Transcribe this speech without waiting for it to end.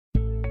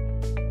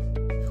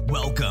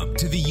Welcome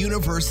to the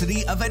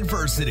University of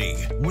Adversity,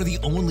 where the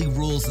only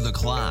rules of the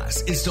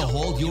class is to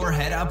hold your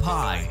head up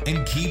high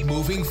and keep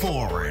moving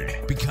forward.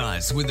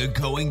 Because when the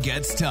going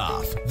gets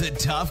tough, the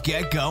tough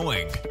get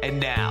going. And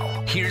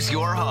now, here's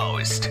your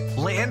host,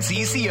 Lance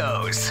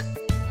Ecios.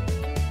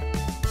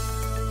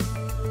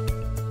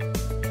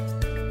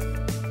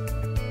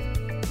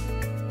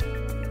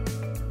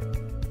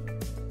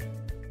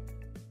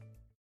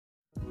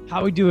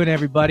 How we doing,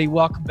 everybody?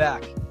 Welcome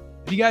back.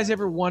 Have you guys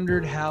ever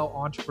wondered how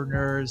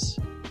entrepreneurs,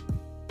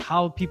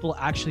 how people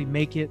actually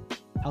make it,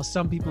 how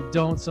some people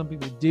don't, some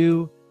people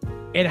do,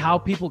 and how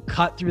people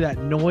cut through that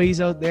noise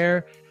out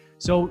there?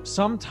 So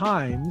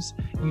sometimes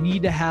you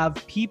need to have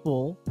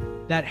people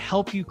that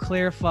help you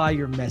clarify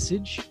your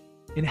message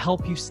and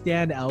help you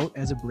stand out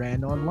as a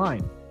brand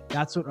online.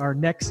 That's what our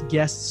next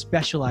guest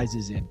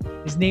specializes in.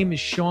 His name is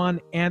Sean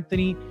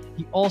Anthony.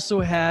 He also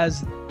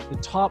has the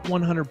Top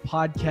 100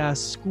 podcast,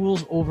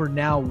 Schools Over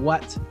Now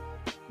What?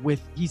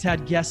 He's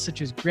had guests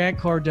such as Grant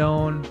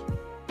Cardone,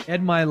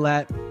 Ed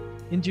Milet,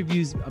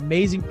 interviews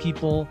amazing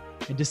people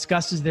and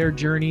discusses their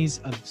journeys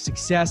of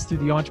success through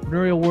the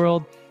entrepreneurial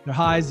world, their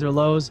highs, their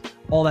lows,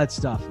 all that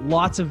stuff.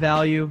 Lots of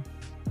value.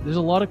 There's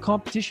a lot of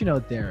competition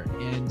out there,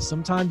 and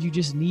sometimes you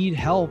just need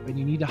help and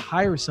you need to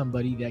hire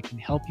somebody that can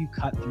help you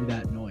cut through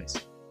that noise.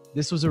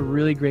 This was a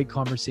really great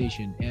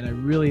conversation, and I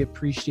really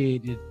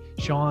appreciated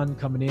Sean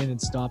coming in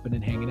and stopping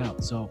and hanging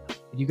out. So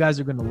you guys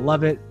are going to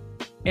love it.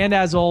 And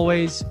as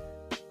always,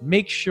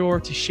 make sure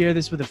to share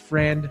this with a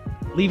friend.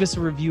 Leave us a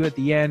review at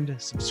the end.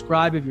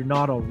 Subscribe if you're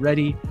not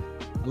already.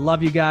 I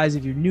love you guys.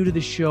 If you're new to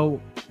the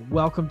show,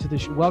 welcome to the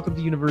show. Welcome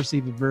to University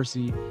of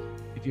Adversity.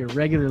 If you're a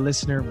regular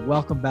listener,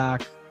 welcome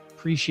back.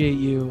 Appreciate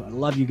you. I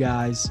love you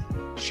guys.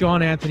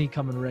 Sean Anthony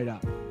coming right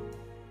up.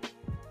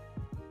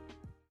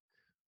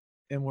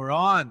 And we're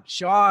on.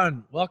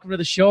 Sean, welcome to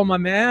the show, my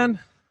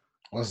man.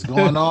 What's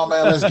going on,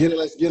 man? Let's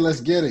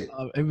get it.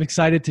 I'm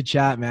excited to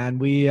chat, man.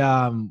 We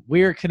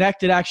are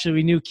connected. Actually,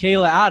 we knew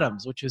Kayla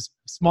Adams, which is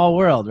small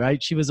world,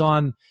 right? She was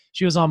on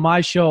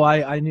my show.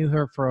 I knew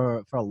her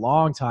for a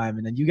long time,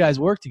 and then you guys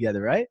worked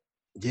together, right?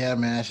 Yeah,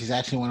 man. She's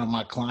actually one of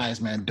my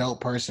clients, man.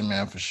 Dope person,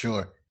 man, for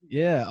sure.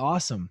 Yeah,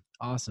 awesome,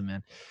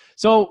 man.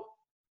 So,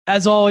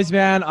 as always,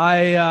 man,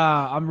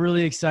 I'm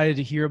really excited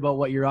to hear about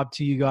what you're up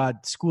to. You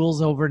got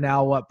Schools Over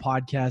Now What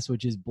podcast,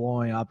 which is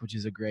blowing up, which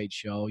is a great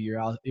show. You're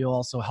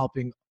also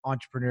helping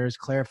entrepreneurs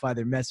clarify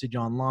their message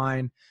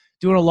online,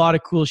 doing a lot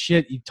of cool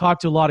shit. You've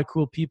talked to a lot of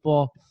cool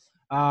people.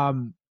 I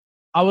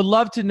would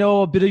love to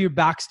know a bit of your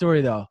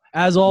backstory, though.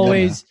 As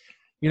always,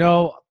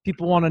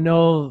 people want to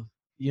know,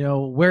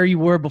 where you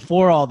were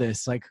before all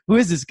this. Like, who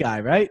is this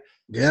guy, right?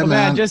 Yeah, so,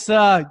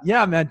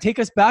 man. Man, take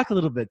us back a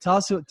little bit. Tell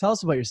us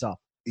about yourself.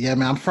 Yeah,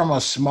 man, I'm from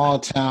a small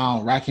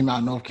town, Rocky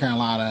Mount, North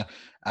Carolina.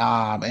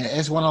 And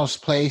it's one of those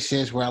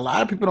places where a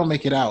lot of people don't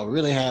make it out. We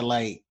really had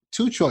like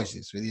two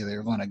choices. Either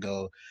we're going to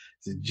go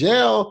to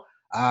jail.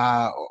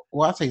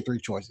 I'll take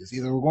three choices.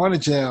 Either we're going to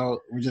jail,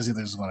 we're just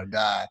going to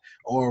die,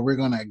 or we're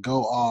going to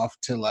go off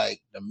to like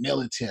the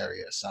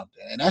military or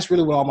something. And that's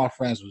really what all my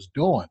friends was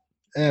doing.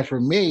 And for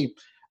me,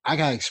 I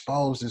got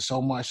exposed to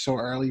so much so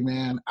early,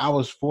 man. I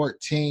was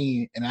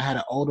 14 and I had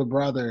an older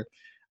brother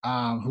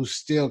who's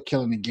still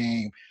killing the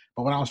game.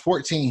 But when I was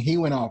 14, he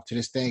went off to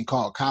this thing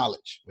called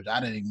college, which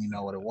I didn't even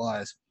know what it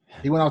was.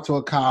 He went off to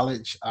a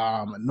college,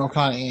 North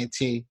Carolina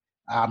A&T.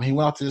 He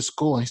went off to the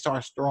school and he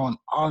started throwing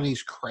all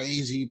these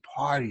crazy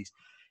parties.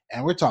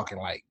 And we're talking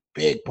like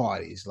big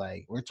parties.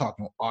 Like we're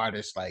talking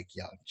artists like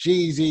Young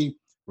Jeezy,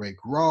 Rick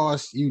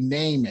Ross, you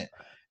name it.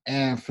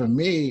 And for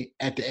me,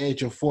 at the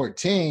age of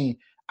 14,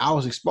 I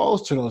was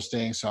exposed to those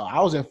things. So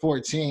I was at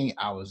 14.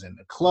 I was in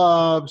the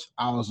clubs.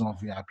 I was on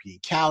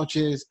VIP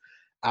couches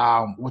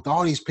with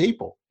all these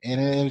people. And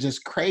it was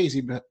just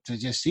crazy to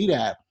just see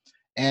that.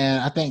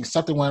 And I think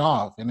something went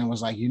off. And it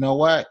was like, you know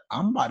what?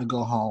 I'm about to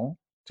go home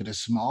to the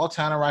small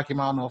town of Rocky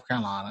Mount, North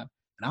Carolina,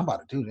 and I'm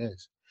about to do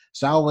this.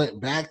 So I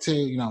went back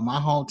to, my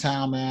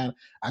hometown, man.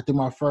 I threw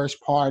my first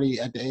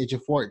party at the age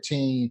of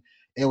 14.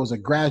 It was a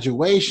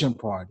graduation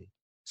party.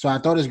 So I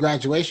throw this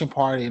graduation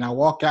party, and I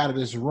walk out of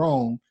this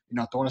room,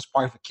 throwing this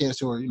party for kids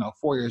who are,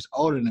 4 years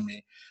older than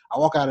me. I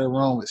walk out of the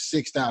room with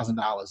 $6,000 in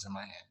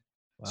my hand.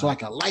 Wow. So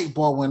like a light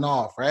bulb went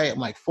off, right? I'm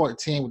like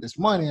 14 with this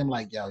money. I'm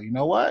like, yo, you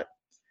know what?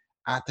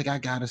 I think I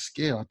got a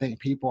skill. I think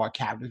people are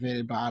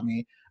captivated by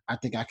me. I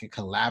think I can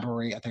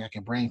collaborate. I think I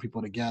can bring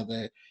people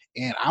together.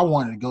 And I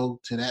wanted to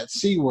go to that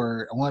C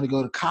word. I wanted to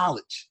go to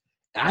college.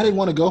 I didn't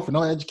want to go for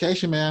no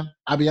education, man.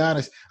 I'll be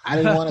honest. I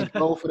didn't want to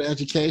go for the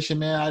education,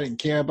 man. I didn't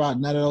care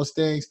about none of those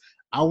things.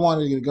 I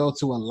wanted to go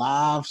to a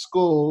live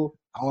school.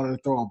 I wanted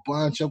to throw a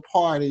bunch of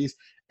parties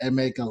and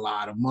make a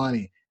lot of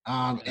money.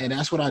 And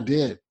that's what I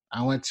did.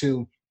 I went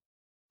to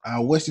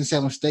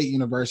Winston-Salem State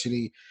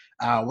University,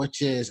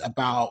 which is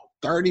about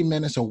 30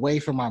 minutes away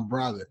from my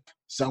brother.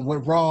 Something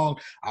went wrong.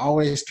 I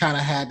always kind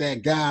of had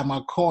that guy in my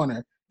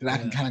corner that I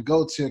can kind of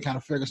go to and kind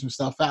of figure some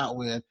stuff out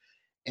with.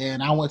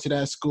 And I went to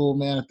that school,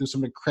 man, through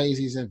some of the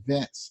craziest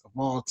events of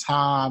all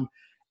time.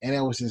 And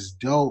it was just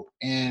dope.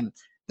 And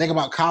think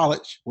about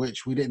college,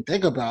 which we didn't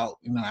think about,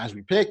 as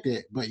we picked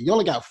it, but you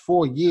only got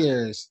 4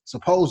 years,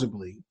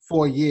 supposedly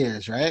 4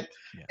 years, right?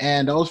 Yeah.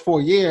 And those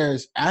 4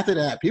 years, after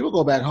that, people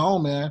go back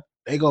home, man.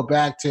 They go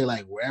back to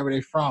like wherever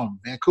they're from,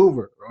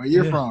 Vancouver, or where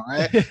you're from,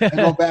 right? They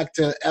go back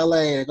to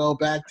LA, they go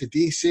back to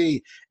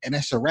DC, and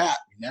it's a wrap.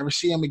 You never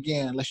see them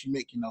again unless you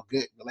make,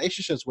 good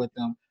relationships with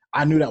them.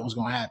 I knew that was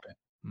going to happen.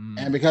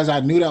 And because I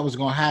knew that was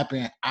going to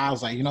happen, I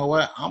was like, you know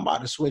what? I'm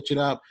about to switch it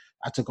up.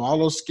 I took all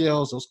those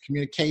skills, those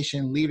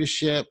communication,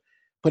 leadership,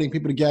 putting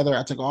people together.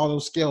 I took all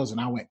those skills and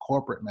I went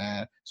corporate,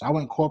 man. So I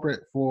went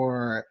corporate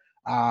for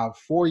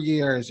 4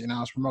 years and I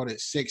was promoted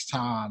 6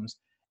 times.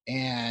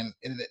 And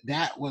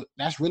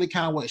that's really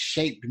kind of what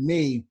shaped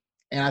me.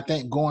 And I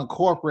think going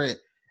corporate,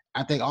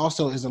 I think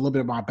also is a little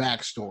bit of my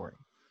backstory.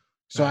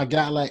 So I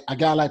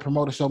got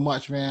promoted so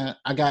much, man.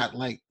 I got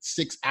like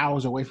 6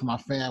 hours away from my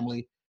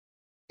family,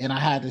 and I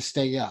had to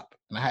stay up.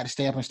 And I had to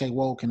stay up and stay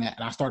woke. And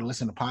I started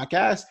listening to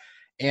podcasts.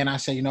 And I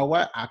said, you know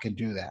what? I can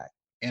do that.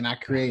 And I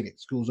created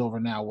School's Over,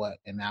 Now What?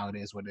 And now it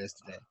is what it is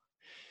today.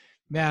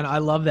 Man, I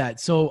love that.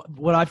 So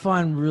what I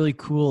find really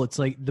cool, it's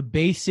like the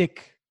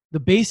basic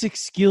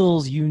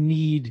skills you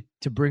need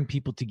to bring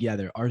people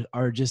together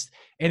are just,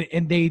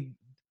 and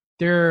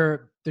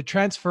they're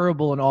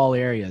transferable in all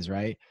areas,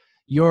 right?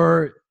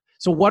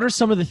 So what are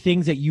some of the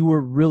things that you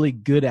were really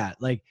good at?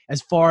 Like,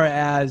 as far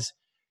as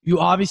you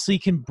obviously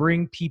can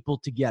bring people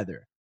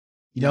together,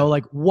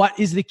 like what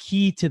is the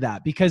key to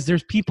that? Because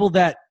there's people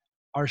that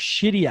are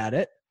shitty at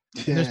it.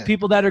 Yeah. And there's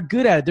people that are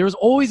good at it. There was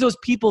always those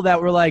people that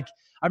were like,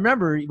 I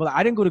remember,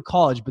 I didn't go to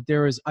college, but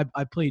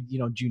I played,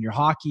 junior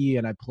hockey,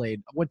 and I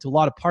went to a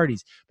lot of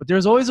parties, but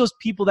there's always those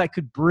people that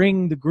could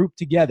bring the group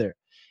together.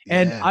 Yeah.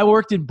 And I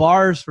worked in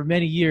bars for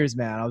many years,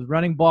 man. I was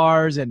running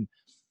bars and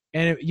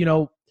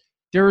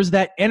there was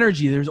that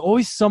energy. There's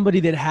always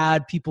somebody that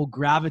had people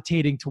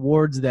gravitating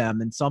towards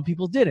them, and some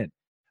people didn't.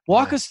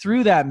 Walk us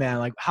through that, man.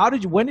 Like,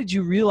 when did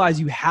you realize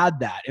you had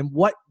that, and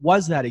what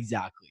was that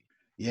exactly?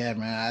 Yeah,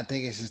 man, I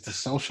think it's just the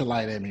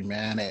socialite in me,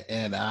 man.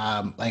 And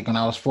like when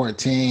I was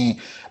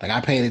 14, like I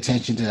paid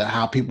attention to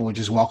how people would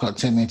just walk up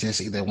to me and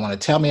just either want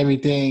to tell me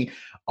everything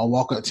or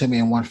walk up to me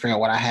and want to figure out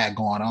what I had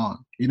going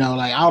on.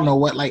 Like, I don't know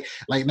what, like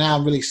now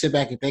I really sit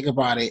back and think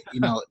about it.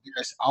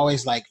 There's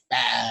always like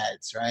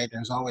fads, right?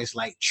 There's always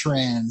like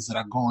trends that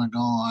are going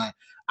on.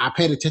 I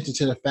paid attention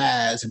to the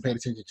fads and paid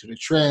attention to the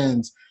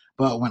trends.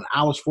 But when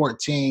I was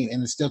 14,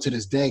 and still to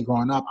this day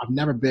growing up, I've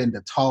never been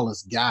the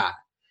tallest guy.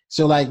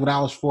 So like when I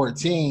was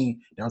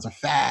 14, there was a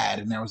fad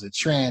and there was a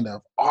trend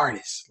of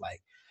artists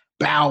like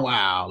Bow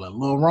Wow and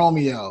Lil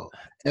Romeo.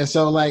 And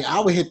so like I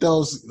would hit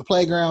the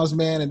playgrounds,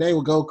 man, and they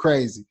would go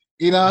crazy.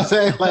 You know what I'm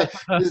saying? Like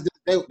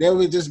they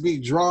would just be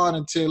drawn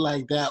into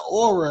like that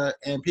aura,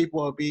 and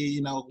people would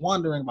be,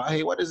 wondering about,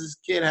 hey, what does this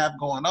kid have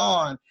going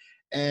on?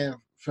 And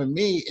for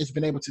me, it's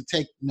been able to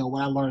take,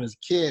 what I learned as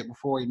a kid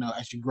before,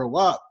 as you grow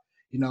up,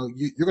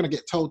 you're going to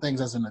get told things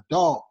as an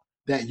adult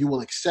that you will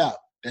accept,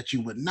 that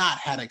you would not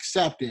have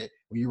accepted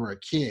when you were a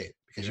kid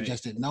because you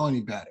just didn't know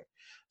any better.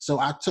 So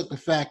I took the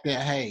fact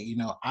that, hey,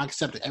 I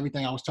accepted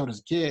everything I was told as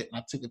a kid,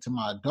 and I took it to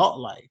my adult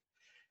life.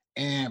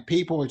 And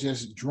people were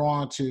just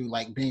drawn to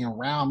like being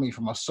around me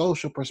from a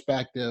social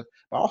perspective,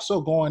 but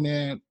also going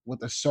in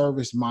with a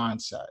service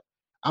mindset.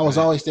 I was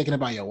always thinking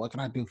about, what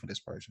can I do for this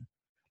person?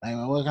 Like,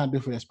 what can I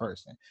do for this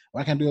person?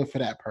 What can I do for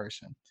that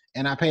person?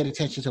 And I paid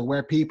attention to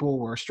where people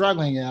were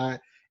struggling at,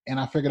 and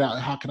I figured out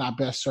how can I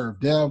best serve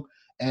them.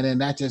 And then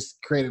that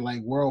just created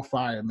like world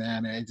fire,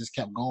 man. And it just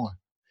kept going.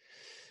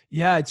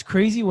 Yeah, it's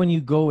crazy when you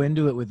go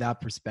into it with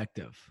that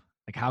perspective.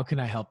 Like, how can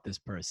I help this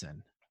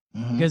person?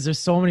 Mm-hmm. Because there's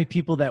so many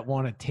people that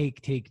want to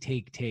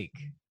take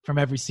from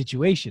every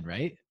situation,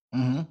 right?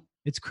 Mm-hmm.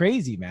 It's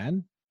crazy,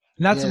 man.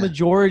 And that's the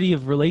majority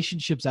of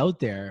relationships out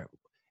there.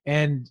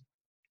 And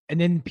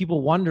then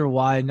people wonder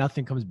why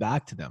nothing comes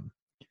back to them.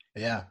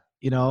 Yeah.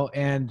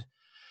 And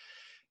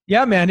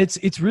yeah, man,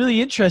 it's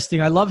really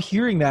interesting. I love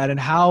hearing that, and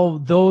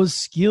how those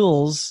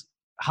skills,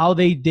 how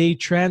they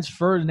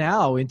transfer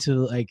now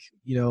into like,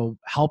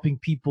 helping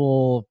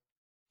people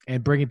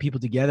and bringing people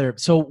together.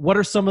 So what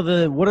are some of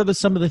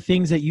the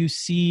things that you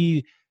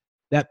see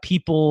that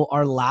people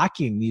are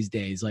lacking these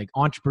days, like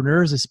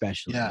entrepreneurs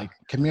especially? Yeah, like,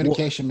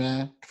 communication,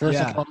 man. First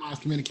and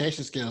foremost,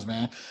 communication skills,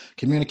 man.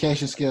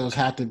 Communication skills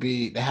have to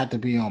be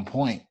on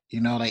point.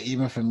 Like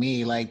even for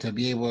me, like to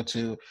be able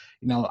to,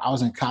 I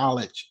was in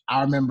college.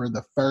 I remember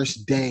the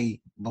first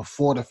day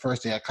before the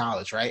first day of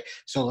college, right?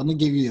 So let me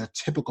give you a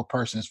typical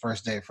person's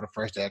first day for the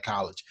first day of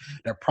college.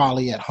 They're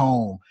probably at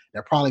home.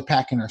 They're probably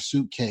packing their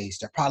suitcase.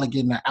 They're probably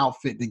getting their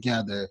outfit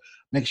together,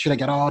 making sure they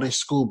got all their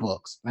school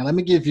books. Now, let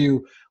me give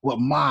you what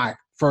my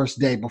first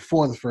day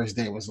before the first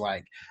day was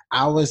like.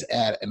 I was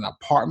at an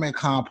apartment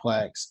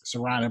complex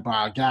surrounded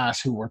by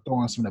guys who were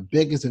throwing some of the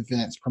biggest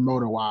events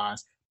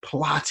promoter-wise,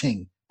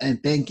 plotting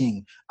and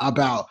thinking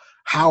about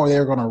how they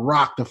were going to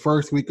rock the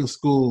first week of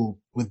school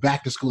with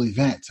back-to-school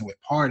events and with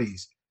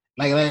parties.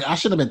 Like I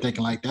shouldn't have been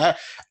thinking like that.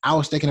 I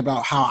was thinking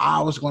about how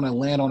I was going to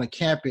land on a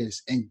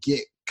campus and get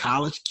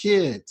college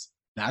kids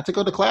not to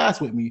go to class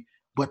with me,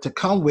 but to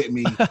come with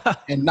me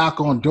and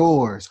knock on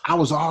doors. I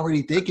was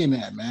already thinking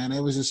that, man.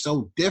 It was just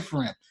so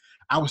different.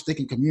 I was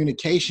thinking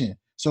communication.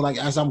 So like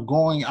as I'm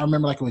going, I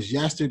remember like it was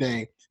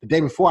yesterday, the day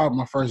before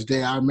my first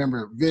day, I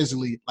remember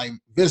visibly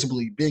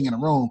being in a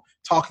room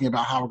talking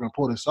about how we're going to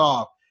pull this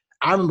off.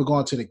 I remember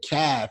going to the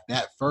CAF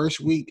that first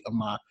week of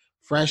my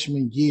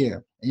freshman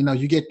year. You know,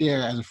 you get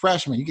there as a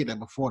freshman, you get there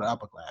before the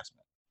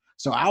upperclassmen.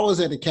 So I was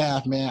at the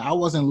CAF, man. I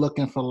wasn't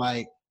looking for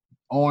like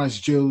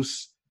orange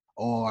juice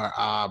or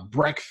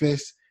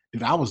breakfast.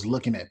 Dude, I was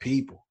looking at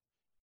people.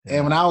 Yeah.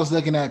 And when I was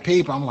looking at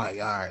people, I'm like,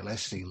 all right,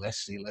 let's see.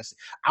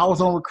 I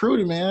was on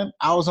recruiting, man.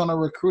 I was on a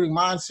recruiting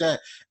mindset,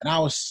 and I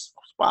was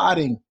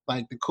spotting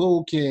like the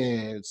cool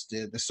kids,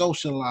 the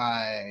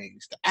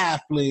socialites, the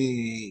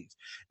athletes.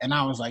 And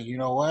I was like, you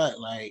know what?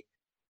 Like,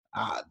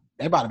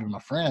 they about to be my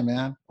friend,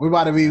 man. We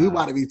about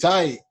to be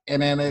tight.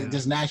 And then it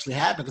just naturally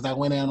happened because I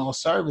went in on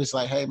service,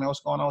 like, hey man, what's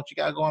going on? What you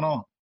got going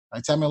on?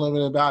 Like, tell me a little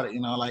bit about it,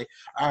 you know, like,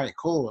 all right,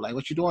 cool. Like,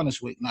 what you doing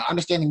this week? Now,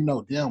 understanding, you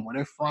know, them, where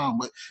they're from,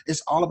 but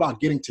it's all about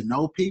getting to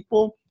know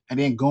people and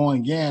then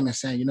going in and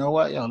saying, you know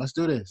what, yo, let's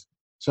do this.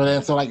 So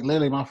like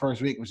literally my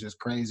first week was just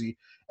crazy.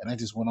 And I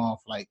just went on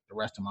for like the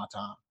rest of my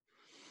time.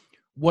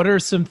 What are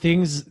some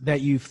things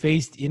that you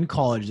faced in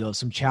college though?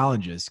 Some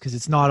challenges? Cause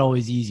it's not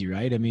always easy,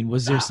 right? I mean,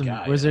 was there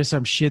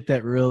some shit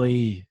that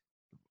really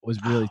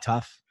was really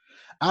tough?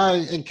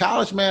 In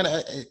college, man,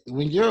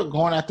 when you're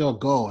going after a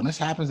goal, and this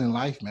happens in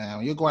life, man,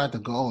 when you're going after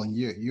a goal and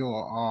you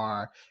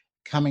are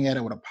coming at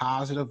it with a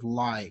positive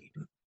light,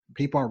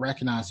 people are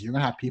recognizing you're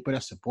gonna have people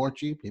that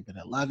support you, people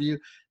that love you,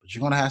 but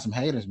you're gonna have some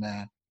haters,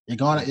 man. You're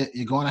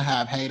gonna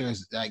have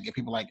haters that get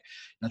people like, you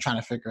know, trying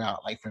to figure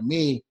out. Like for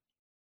me,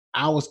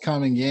 I was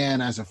coming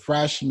in as a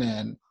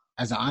freshman,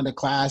 as an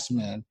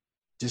underclassman,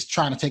 just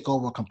trying to take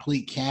over a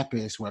complete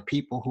campus where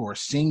people who are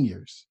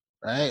seniors,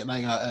 right?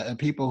 Like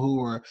people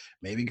who were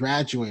maybe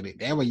graduated,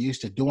 they were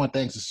used to doing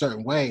things a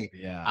certain way.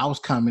 Yeah. I was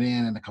coming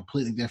in a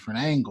completely different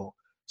angle.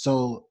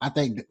 So I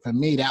think that for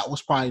me, that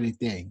was probably the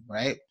thing,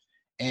 right?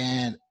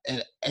 And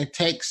it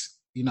takes,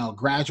 you know,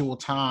 gradual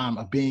time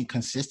of being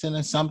consistent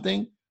in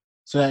something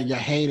so that your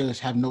haters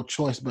have no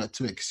choice but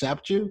to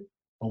accept you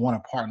or want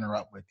to partner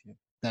up with you.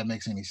 If that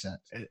makes any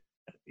sense.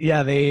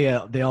 Yeah, they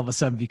all of a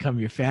sudden become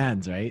your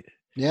fans, right?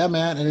 Yeah,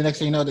 man. And the next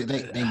thing you know,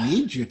 they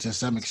need you to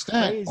some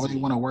extent, or they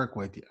want to work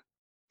with you.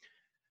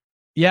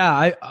 Yeah,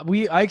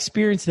 I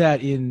experienced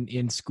that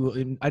in school.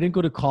 I didn't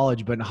go to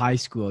college, but in high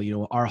school, you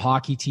know, our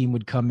hockey team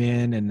would come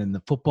in, and then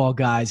the football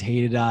guys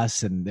hated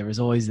us, and there was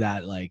always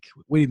that like,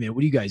 wait a minute,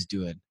 what are you guys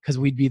doing? Because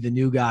we'd be the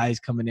new guys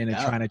coming in and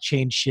trying to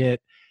change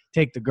shit,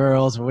 take the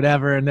girls or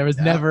whatever, and there was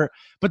never.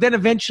 But then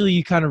eventually,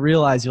 you kind of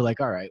realize you're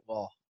like, all right,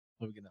 well,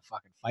 are we gonna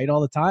fucking fight all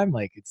the time?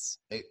 Like it's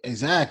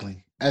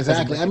exactly. I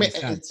mean,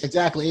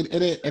 exactly.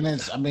 It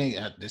is. I mean,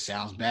 this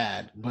sounds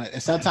bad,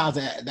 but sometimes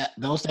that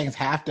those things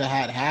have to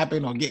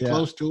happen or get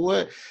close to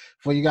it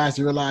for you guys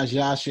to realize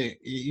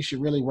you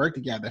should really work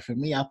together. For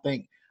me, I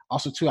think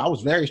also too, I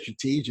was very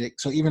strategic.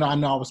 So even though I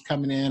know I was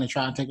coming in and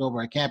trying to take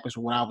over a campus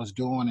for what I was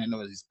doing, and there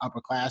was these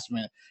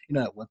upperclassmen, you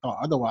know, would thought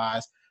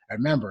otherwise.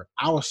 Remember,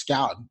 I was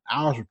scouting,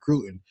 I was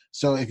recruiting.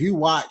 So if you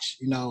watch,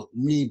 you know,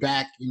 me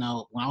back, you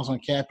know, when I was on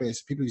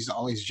campus, people used to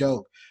always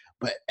joke,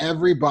 but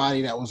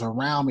everybody that was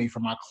around me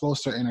from my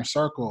closer inner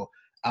circle,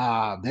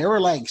 they were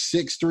like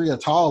 6'3" or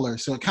taller.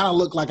 So it kind of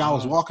looked like I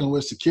was walking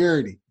with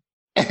security.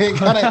 It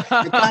kind of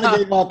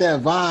gave out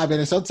that vibe.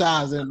 And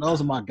sometimes, and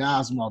those are my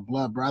guys, my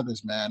blood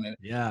brothers, man.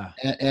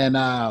 And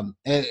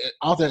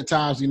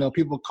oftentimes, you know,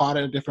 people caught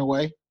it a different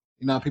way.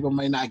 You know, people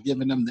may not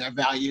giving them their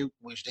value,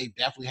 which they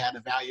definitely had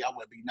the value. I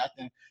wouldn't be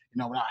nothing, you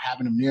know, without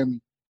having them near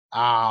me.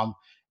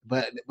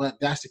 But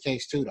that's the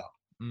case too,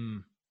 though.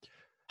 Mm.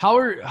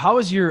 How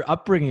was your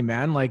upbringing,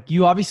 man? Like,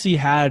 you obviously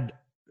had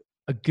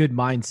a good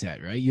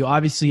mindset, right? You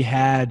obviously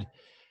had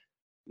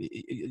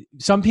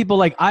some people,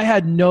 like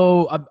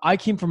I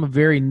came from a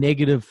very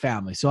negative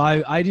family, so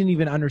I didn't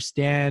even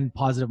understand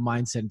positive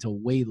mindset until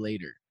way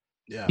later.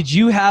 Yeah. Did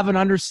you have an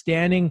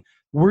understanding?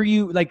 Were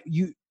you like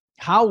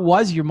how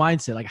was your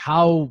mindset? Like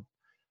how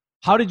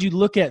did you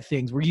look at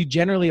things? Were you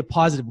generally a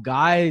positive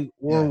guy,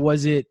 or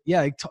was it,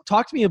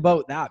 talk to me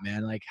about that,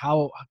 man. Like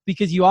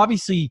because you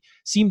obviously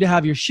seem to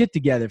have your shit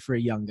together for a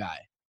young guy.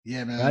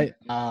 Yeah, man. Right?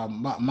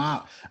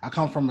 I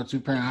come from a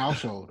 2-parent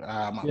household.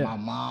 My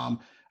mom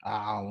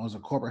was a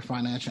corporate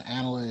financial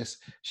analyst.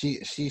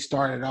 She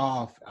started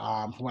off,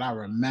 from what I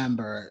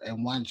remember,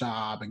 in one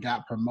job and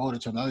got promoted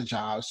to another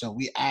job. So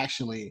we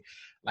actually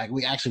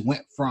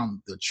went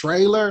from the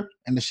trailer,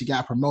 and then she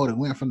got promoted,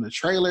 went from the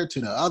trailer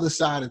to the other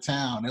side of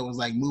town. It was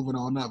like moving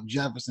on up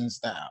Jefferson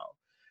style.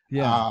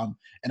 Yeah.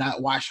 And I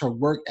watched her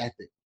work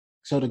ethic.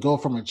 So to go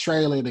from a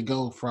trailer to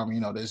go from, you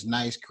know, this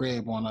nice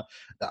crib on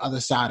the other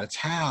side of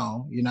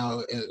town, you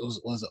know, it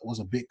was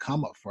a big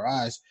come up for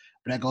us.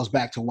 But that goes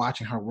back to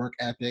watching her work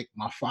ethic.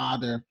 My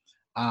father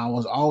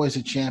was always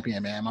a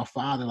champion, man. My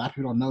father, a lot of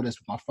people don't know this,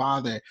 but my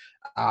father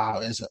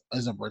is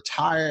a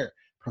retired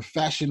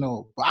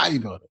professional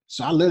bodybuilder.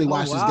 So I literally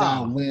watched this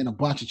guy win a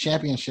bunch of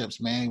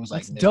championships, man. He was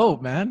like, that's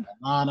dope, man.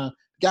 Atlanta,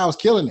 guy was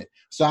killing it.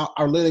 So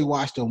I literally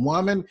watched a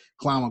woman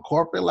climb a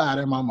corporate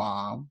ladder, my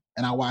mom,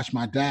 and I watched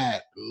my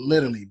dad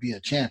literally be a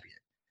champion.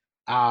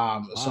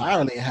 So I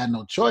really had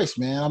no choice,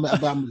 man.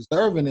 I'm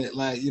observing it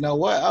like, you know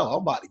what? Oh,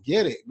 I'm about to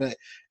get it. But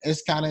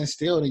it's kind of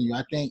instilled in you.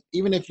 I think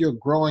even if you're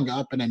growing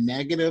up in a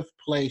negative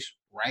place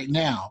right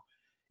now,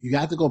 you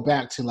got to go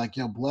back to like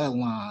your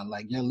bloodline,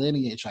 like your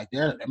lineage. Like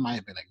there might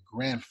have been a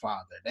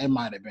grandfather. There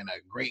might have been a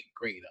great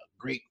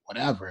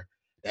whatever.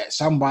 That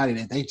somebody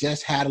that they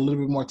just had a little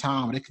bit more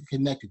time. They could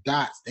connect the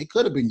dots. They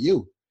could have been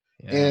you.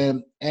 Yeah.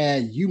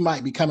 And you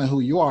might be becoming who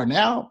you are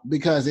now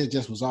because it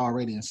just was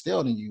already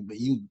instilled in you, but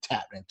you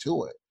tapped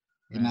into it.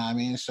 You know what I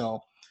mean?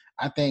 So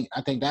I think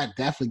that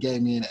definitely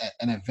gave me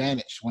an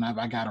advantage whenever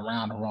I got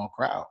around the wrong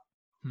crowd.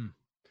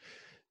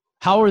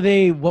 How are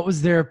they? What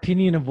was their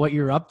opinion of what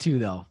you're up to,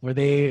 though? Were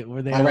they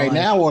right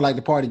now or like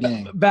the party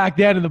game? Back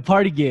then in the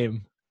party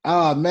game.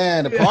 Oh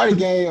man, the party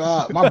game.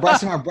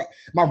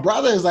 My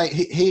brother is like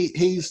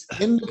he's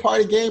in the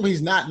party game, but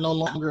he's no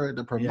longer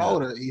the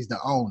promoter. He's the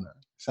owner.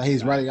 So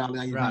he's running all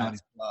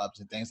these clubs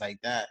and things like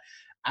that.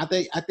 I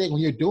think when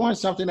you're doing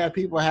something that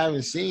people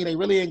haven't seen, they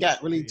really ain't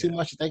got too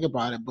much to think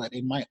about it, but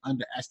they might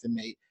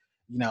underestimate,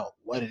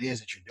 what it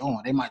is that you're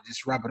doing. They might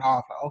just rub it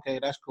off like, okay,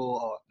 that's cool,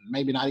 or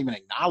maybe not even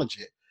acknowledge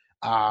it.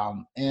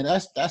 And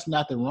that's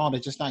nothing wrong.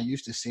 They're just not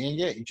used to seeing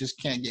it. You just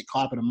can't get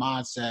caught up in the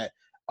mindset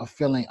of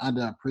feeling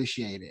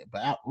underappreciated.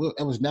 But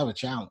it was never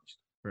challenged.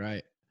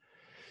 Right.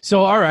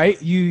 So, all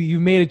right, you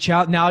made a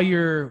challenge. Now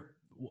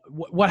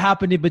what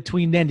happened in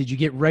between then? Did you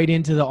get right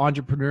into the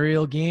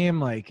entrepreneurial game,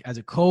 like as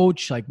a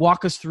coach? Like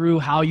walk us through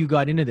how you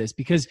got into this,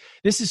 because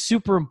this is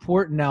super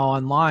important now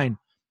online.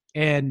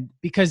 And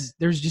because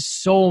there's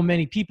just so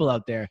many people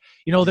out there,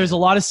 there's a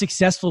lot of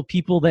successful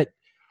people that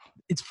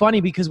it's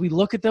funny because we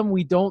look at them,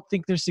 we don't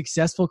think they're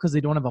successful because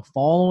they don't have a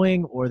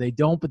following or they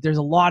don't, but there's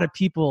a lot of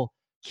people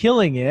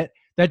killing it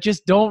that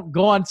just don't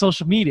go on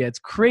social media. It's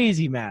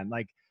crazy, man.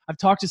 Like I've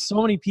talked to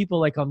so many people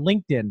like on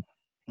LinkedIn,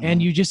 and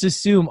you just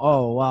assume,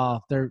 oh,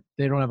 well,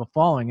 they don't have a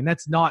following, and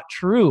that's not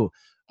true.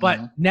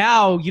 But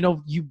now,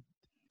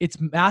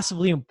 it's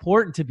massively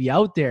important to be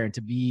out there and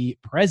to be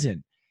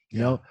present.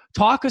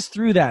 Talk us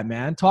through that,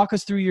 man. Talk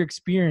us through your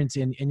experience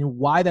and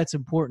why that's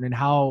important and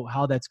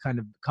how that's kind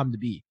of come to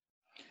be.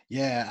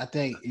 Yeah, I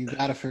think you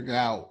got to figure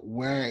out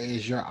where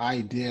is your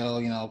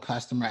ideal,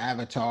 customer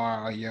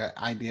avatar or your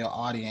ideal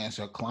audience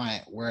or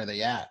client, where are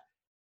they at?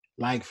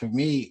 Like for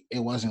me, it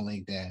wasn't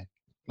LinkedIn.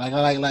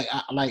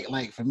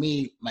 Like for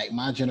me, like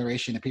my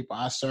generation, the people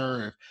I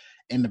serve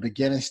in the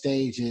beginning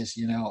stages,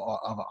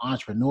 of an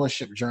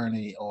entrepreneurship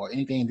journey or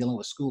anything dealing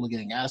with school or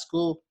getting out of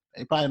school,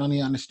 they probably don't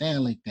even understand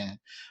LinkedIn.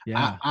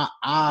 Yeah.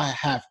 I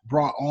have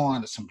brought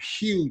on some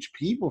huge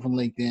people from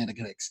LinkedIn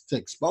to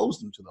expose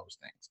them to those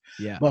things.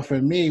 Yeah. But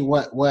for me,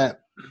 what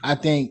I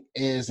think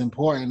is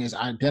important is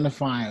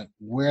identifying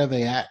where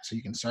they at so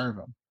you can serve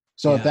them.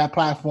 So if that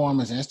platform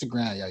is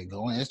Instagram, you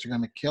go on Instagram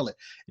and kill it.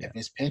 Yeah. If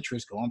it's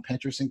Pinterest, go on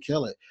Pinterest and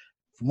kill it.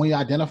 When you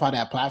identify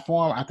that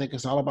platform, I think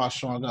it's all about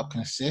showing up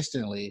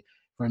consistently.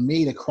 For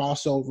me to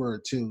cross over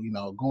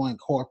to, going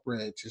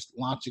corporate, just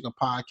launching a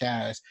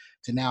podcast,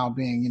 to now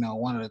being,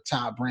 one of the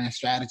top brand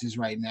strategists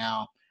right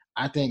now,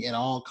 I think it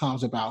all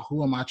comes about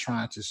who am I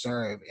trying to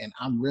serve? And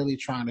I'm really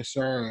trying to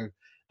serve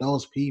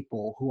those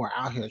people who are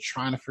out here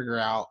trying to figure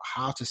out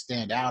how to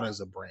stand out as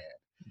a brand.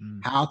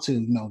 How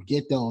to,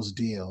 get those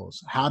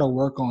deals, how to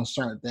work on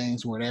certain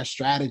things where their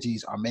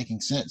strategies are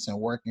making sense and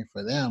working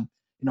for them,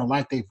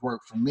 like they've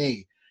worked for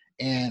me.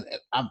 And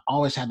I've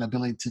always had the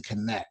ability to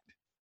connect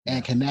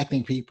and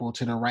connecting people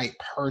to the right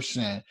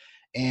person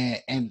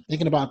and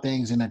thinking about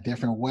things in a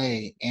different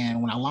way.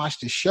 And when I launched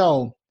the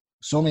show,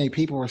 so many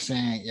people were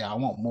saying, I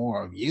want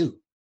more of you.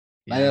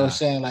 Like they were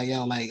saying like,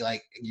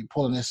 like you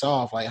pulling this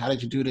off. Like, how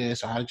did you do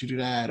this? Or how did you do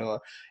that? Or,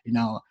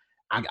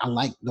 I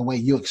like the way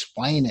you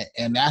explain it.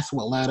 And that's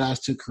what led us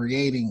to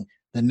creating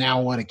the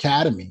Now What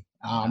Academy.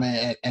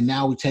 And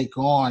now we take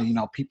on,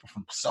 people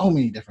from so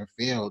many different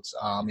fields.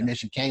 You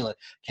mentioned Kayla.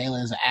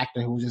 Kayla is an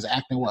actor who was just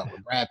acting with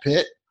Brad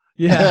Pitt.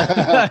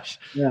 Yeah.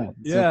 So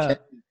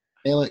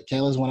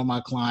Kayla is one of my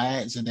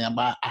clients. And then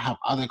I have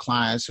other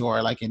clients who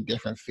are like in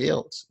different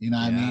fields. You know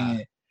what I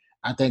mean?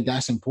 I think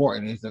that's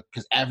important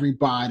because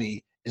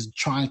everybody is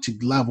trying to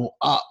level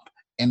up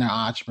in their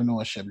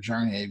entrepreneurship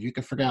journey. If you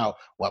can figure out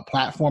what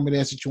platform it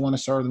is that you want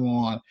to serve them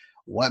on,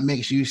 what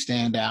makes you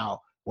stand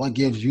out, what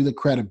gives you the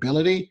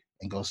credibility,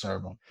 and go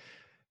serve them.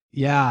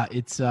 Yeah,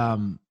 it's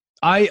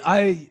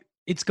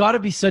it's got to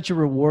be such a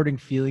rewarding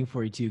feeling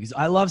for you too, because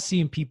I love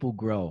seeing people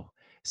grow,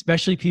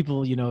 especially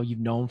people you've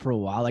known for a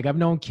while. Like I've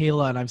known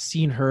Kayla and I've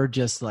seen her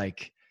just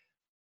like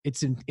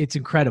it's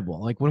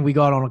incredible. Like when we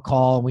got on a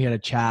call and we had a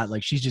chat,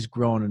 like she's just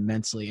grown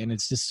immensely, and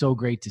it's just so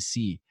great to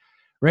see.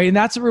 Right. And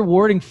that's a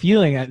rewarding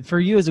feeling for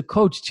you as a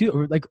coach too,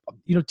 or like,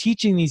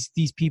 teaching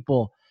these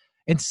people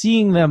and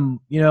seeing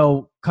them,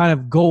 kind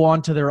of go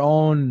on to their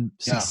own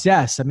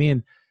success. I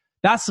mean,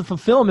 that's the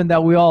fulfillment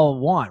that we all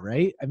want.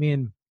 Right. I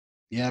mean,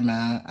 yeah,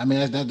 man. I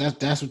mean,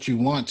 that's what you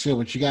want too,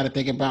 but you got to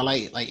think about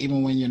like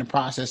even when you're in the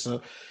process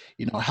of,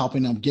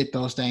 helping them get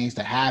those things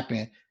to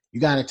happen, you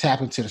got to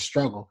tap into the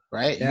struggle,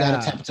 right? You Yeah.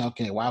 got to tap into,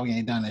 okay, why we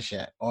ain't done this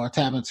yet? Or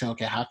tap into,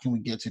 okay, how can we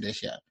get to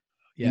this yet?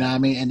 Yeah. You know what I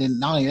mean? And then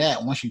not only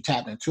that, once you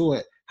tap into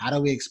it, how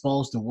do we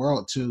expose the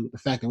world to the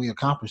fact that we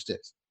accomplished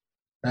this?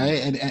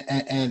 Right.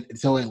 And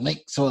so it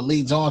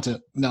leads on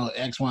to,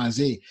 X, Y, and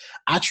Z.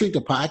 I treat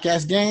the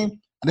podcast game, and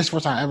this is the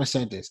first time I ever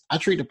said this, I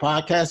treat the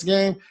podcast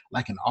game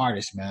like an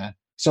artist, man.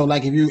 So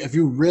like if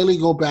you really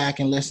go back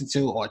and listen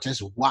to or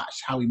just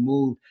watch how we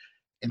moved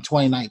in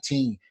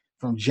 2019,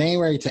 from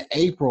January to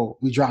April,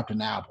 we dropped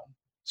an album.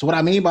 So what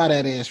I mean by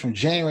that is from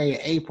January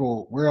to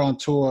April, we're on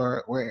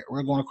tour.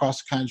 We're going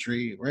across the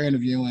country. We're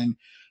interviewing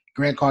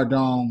Grant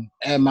Cardone,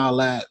 Ed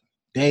Milet,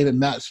 David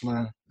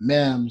Metzler,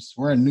 Mims.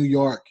 We're in New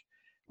York.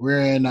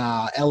 We're in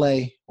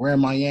LA. We're in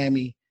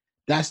Miami.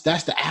 That's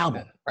the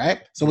album,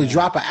 right? So we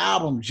drop an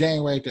album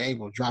January to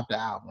April, drop the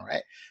album,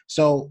 right?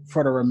 So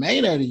for the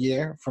remainder of the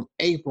year, from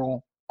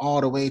April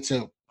all the way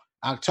to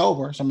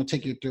October, so I'm gonna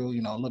take you through,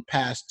 look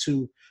past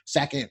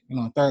second,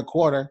 third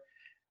quarter,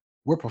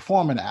 we're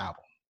performing the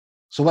album.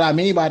 So what I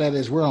mean by that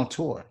is we're on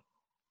tour.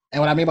 And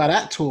what I mean by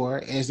that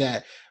tour is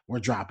that we're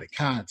dropping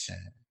content.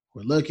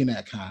 We're looking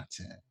at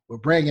content. We're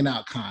bringing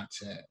out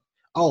content.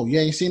 Oh, you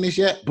ain't seen this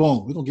yet?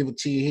 Boom, we're going to give it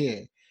to you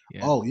here.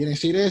 Yeah. Oh, you didn't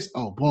see this?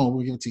 Oh, boom,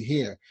 we'll give it to you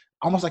here.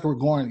 Almost like we're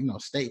going,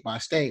 state by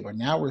state, but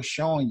now we're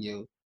showing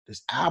you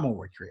this album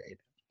we're creating.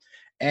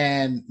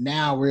 And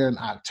now we're in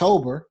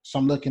October. So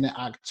I'm looking at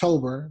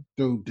October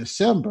through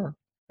December,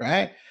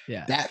 right?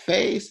 Yeah. That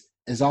phase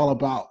is all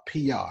about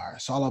PR.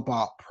 It's all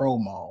about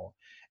promo.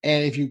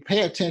 And if you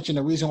pay attention,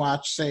 the reason why I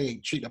say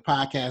treat the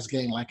podcast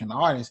game like an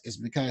artist is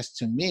because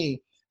to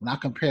me, when I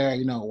compare,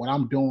 what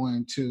I'm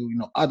doing to,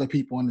 other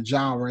people in the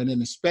genre and in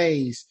the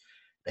space,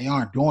 they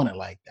aren't doing it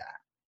like that.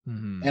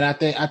 Mm-hmm. And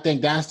I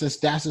think that's the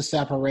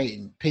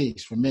separating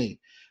piece for me.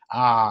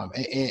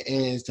 It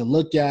is to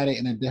look at it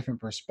in a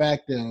different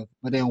perspective,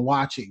 but then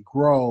watch it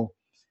grow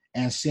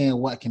and seeing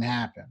what can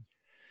happen.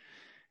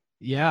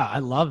 Yeah, I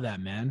love that,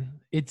 man.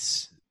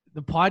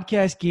 The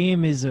podcast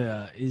game is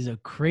a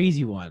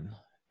crazy one.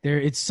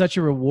 It's such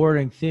a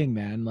rewarding thing,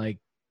 man. Like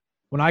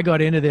when I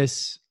got into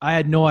this, I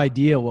had no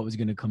idea what was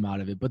going to come out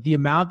of it, but the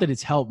amount that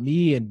it's helped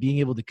me and being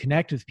able to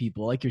connect with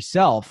people like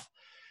yourself,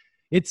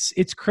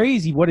 it's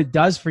crazy what it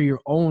does for your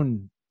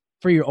own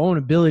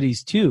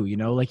abilities too,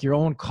 like your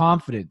own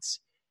confidence,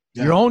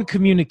 your own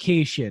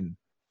communication,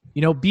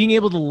 being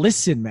able to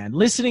listen, man.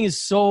 Listening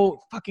is so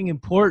fucking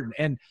important.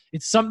 And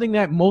it's something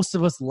that most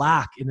of us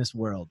lack in this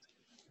world.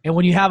 And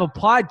when you have a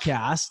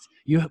podcast,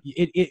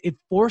 it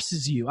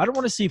forces you. I don't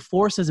want to say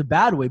force as a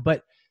bad way,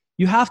 but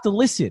you have to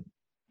listen,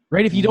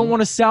 right? If you don't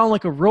want to sound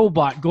like a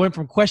robot going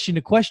from question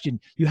to question,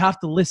 you have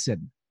to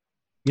listen,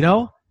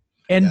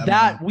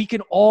 and we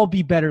can all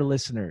be better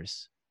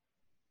listeners,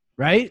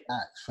 right?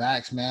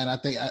 Facts, man. I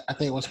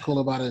think what's cool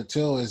about it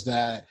too is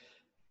that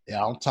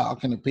I'm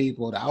talking to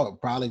people that I would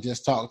probably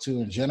just talk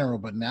to in general,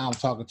 but now I'm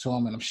talking to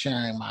them and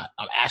I'm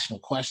asking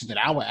them questions that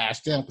I would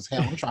ask them because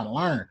hell, I'm trying to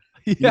learn.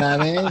 You know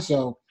what I mean?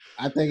 So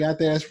I think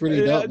that's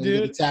pretty dope.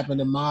 You get to tap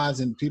into minds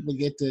and people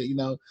get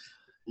to,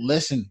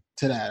 listen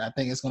to that. I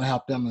think it's going to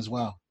help them as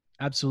well.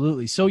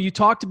 Absolutely. So you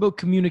talked about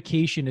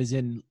communication as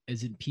in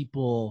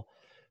people,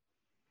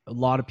 a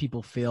lot of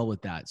people fail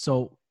with that.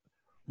 So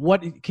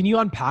can you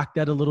unpack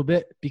that a little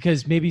bit?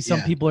 Because maybe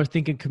some people are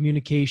thinking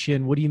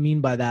communication. What do you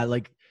mean by that?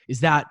 Like,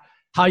 is that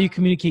how you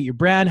communicate your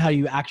brand, how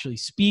you actually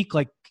speak?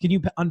 Like, can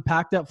you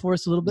unpack that for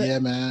us a little bit? Yeah,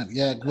 man.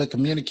 Yeah, with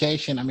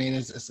communication, I mean,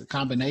 it's a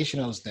combination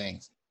of those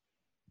things.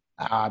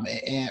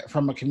 And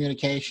from a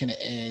communication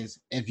is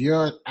if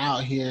you're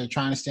out here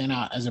trying to stand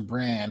out as a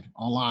brand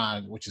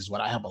online, which is what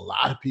I have a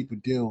lot of people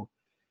do,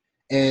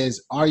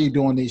 is are you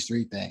doing these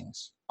three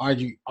things? Are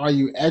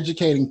you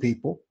educating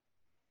people?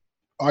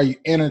 Are you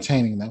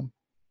entertaining them?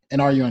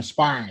 And are you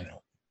inspiring them?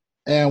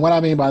 And what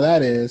I mean by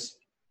that is,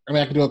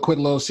 I can do a quick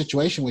little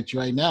situation with you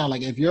right now.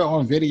 Like if you're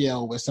on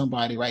video with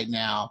somebody right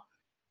now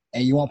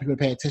and you want people to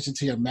pay attention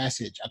to your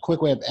message, a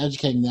quick way of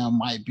educating them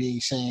might be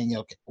saying,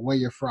 where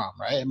you're from,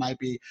 right? It might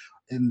be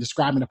in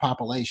describing the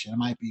population. It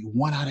might be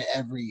 1 out of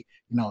every,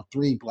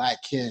 3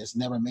 black kids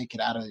never make it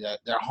out of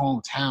their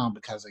hometown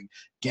because of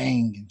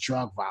gang and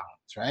drug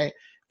violence, right?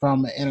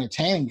 From an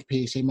entertaining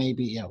piece, it may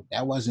be,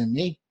 that wasn't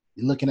me.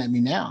 You're looking at me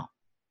now.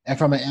 And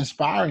from an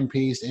inspiring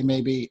piece, it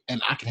may be,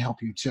 and I can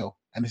help you too.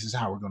 And this is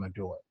how we're going to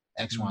do it.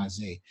 X, Y, and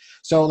Z.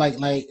 So like,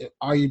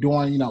 are you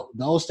doing,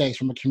 those things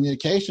from a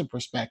communication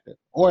perspective?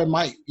 Or it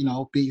might,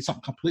 be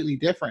something completely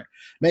different.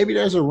 Maybe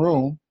there's a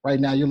room right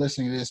now, you're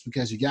listening to this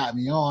because you got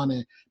me on,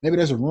 and maybe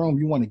there's a room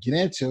you want to get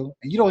into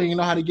and you don't even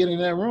know how to get in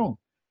that room.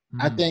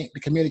 I think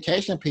the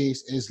communication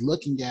piece is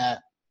looking at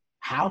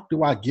how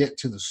do I get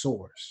to the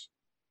source?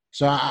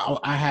 So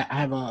I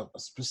have a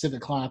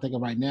specific client I think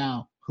of right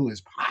now who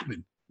is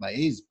popping. Like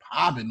he's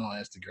popping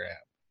on Instagram.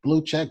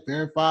 Blue check,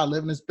 verified,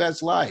 living his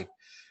best life.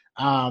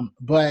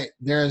 But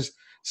there's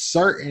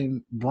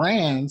certain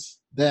brands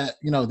that,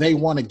 they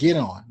want to get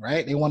on,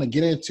 right? They want to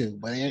get into,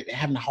 but they're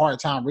having a hard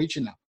time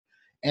reaching them.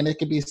 And it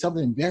could be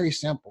something very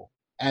simple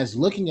as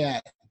looking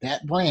at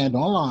that brand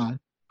online.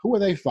 Who are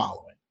they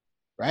following,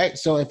 right?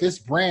 So if this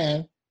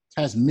brand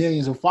has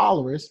millions of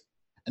followers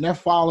and they're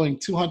following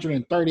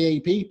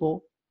 238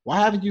 people. Why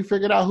haven't you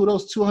figured out who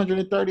those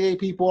 238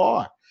 people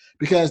are?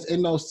 Because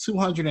in those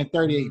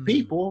 238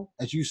 people,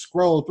 as you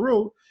scroll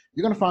through,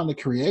 you're going to find the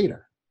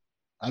creator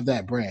of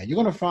that brand.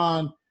 You're going to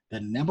find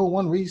the number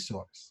one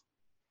resource.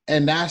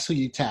 And that's who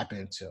you tap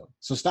into.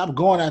 So stop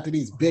going after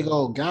these big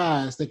old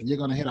guys thinking you're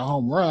going to hit a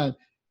home run.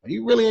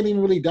 You really ain't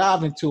even really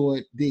dive into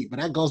it deep. But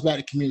that goes back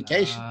to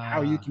communication. How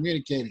are you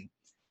communicating?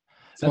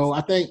 So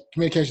I think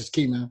communication is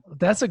key, man.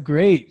 That's a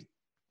great,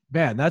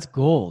 man, that's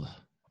gold.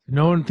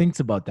 No one thinks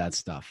about that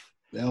stuff.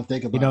 They don't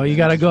think about you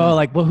got to go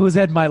like, well, who's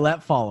Ed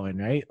Milet following,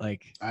 right?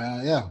 Like,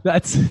 yeah,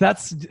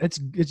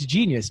 it's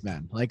genius,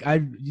 man. Like I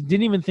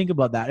didn't even think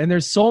about that. And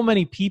there's so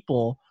many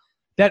people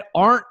that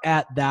aren't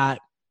at that,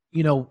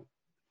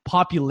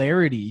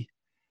 popularity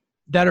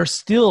that are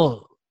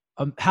still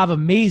have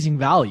amazing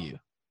value.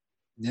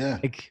 Yeah.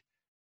 Like,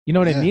 you know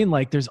what I mean?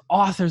 Like there's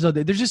authors out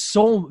there. There's just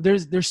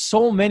there's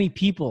so many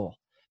people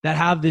that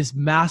have this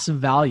massive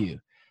value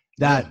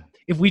that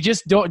if we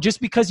just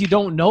because you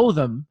don't know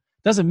them,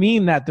 doesn't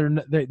mean that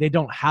they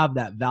don't have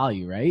that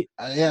value, right?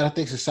 I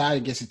think society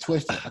gets it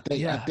twisted. I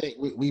think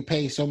we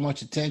pay so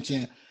much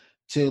attention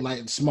to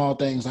like small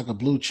things like a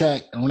blue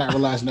check, and we're not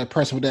realizing that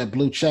person with that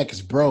blue check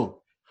is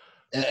broke,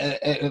 and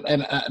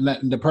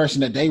the person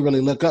that they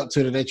really look up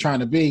to that they're trying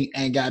to be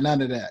ain't got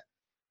none of that.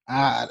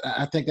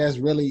 I think that's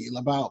really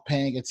about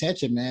paying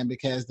attention, man,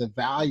 because the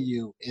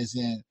value is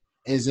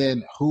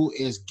in who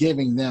is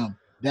giving them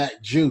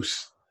that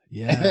juice.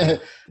 Yeah,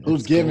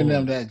 who's giving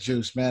them that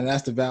juice, man?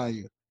 That's the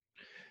value.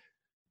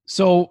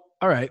 So,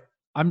 all right,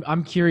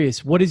 I'm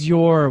curious. What does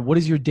your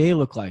day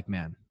look like,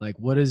 man? Like,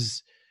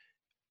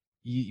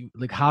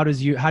 how do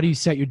you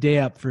set your day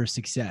up for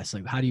success?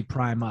 Like, how do you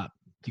prime up?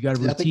 Do you got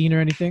a routine or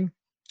anything?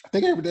 I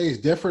think every day is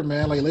different,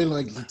 man. Like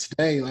literally, like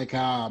today, like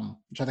I'm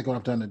trying to think what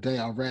I've done today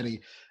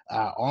already.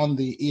 On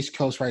the East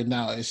Coast right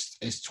now,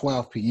 it's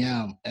 12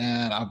 p.m.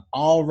 and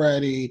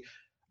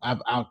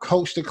I've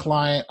coached a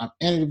client, I've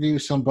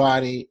interviewed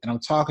somebody, and I'm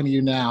talking to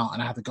you now,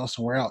 and I have to go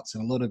somewhere else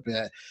in a little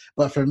bit.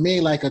 But for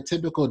me, like a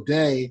typical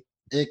day,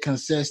 it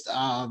consists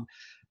of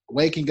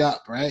waking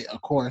up, right?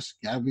 Of course,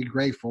 you gotta be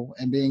grateful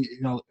and being,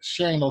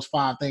 sharing those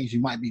 5 things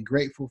you might be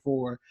grateful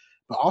for,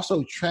 but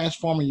also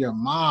transforming your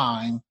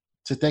mind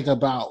to think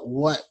about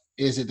what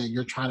is it that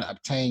you're trying to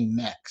obtain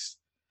next.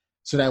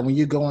 So that when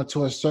you go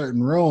into a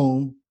certain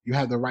room, you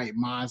have the right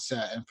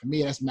mindset. And for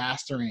me, that's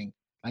mastering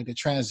like the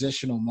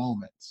transitional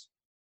moments.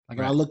 Like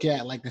if I look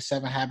at like the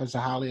 7 Habits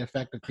of Highly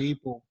Effective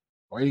People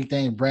or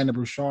anything Brendon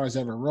Burchard has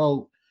ever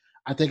wrote,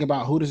 I think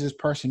about who does this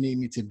person need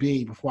me to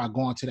be before I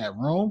go into that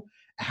room,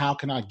 and how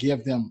can I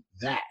give them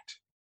that?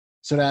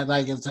 So that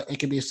like it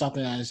can be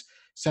something as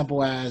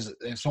simple as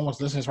if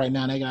someone's listening right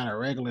now and they got a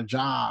regular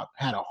job,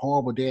 had a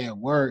horrible day at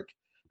work,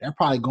 they're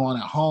probably going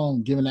at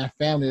home giving that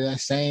family that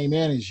same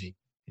energy.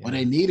 Yeah. What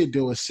they need to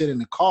do is sit in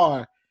the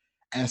car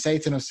and say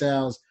to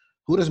themselves,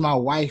 who does my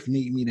wife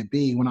need me to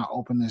be when I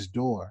open this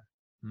door?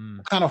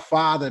 What kind of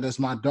father does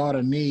my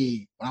daughter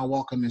need when I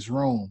walk in this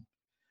room?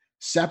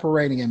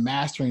 Separating and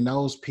mastering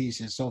those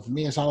pieces. So for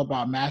me, it's all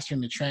about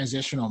mastering the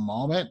transitional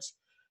moments.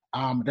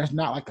 There's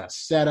not like a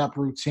setup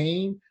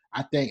routine.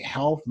 I think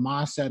health,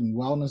 mindset, and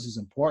wellness is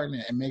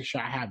important, and make sure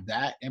I have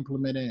that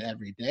implemented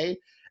every day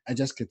and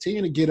just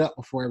continue to get up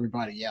before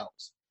everybody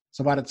else.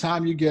 So by the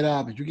time you get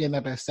up, if you're getting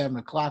up at 7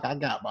 o'clock, I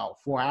got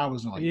about 4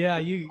 hours on you. Yeah,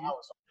 you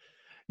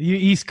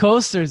East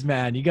Coasters,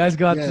 man. You guys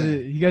got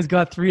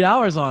 3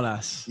 hours on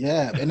us.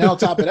 Yeah, and then on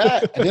top of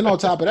that,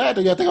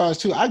 you got to think about this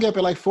too. I get up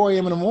at like 4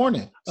 a.m. in the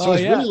morning, so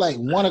it's really like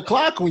 1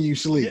 o'clock when you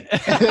sleep.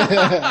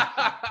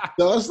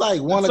 So it's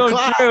like 1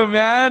 o'clock. So true,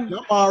 man.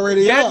 I'm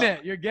already getting up.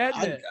 it. You're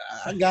getting it.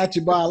 I got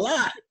you by a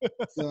lot.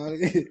 So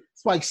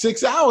it's like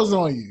 6 hours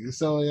on you.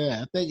 So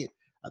yeah, I think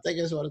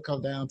that's what it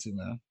comes down to,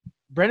 man.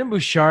 Brendon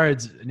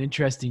Burchard's an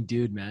interesting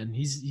dude, man.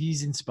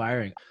 He's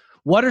inspiring.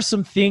 What are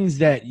some things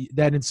that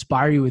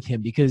inspire you with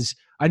him? Because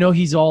I know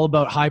he's all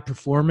about high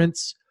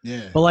performance.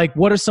 Yeah. But like,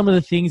 what are some of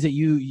the things that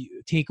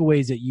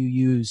takeaways that you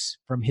use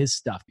from his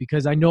stuff?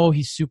 Because I know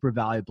he's super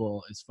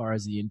valuable as far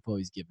as the info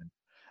he's given.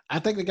 I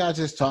think the guy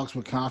just talks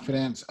with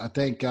confidence. I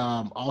think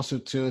also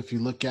too, if you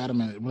look at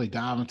him and really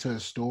dive into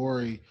his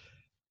story,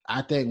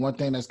 I think one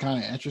thing that's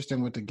kind of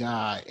interesting with the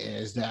guy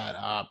is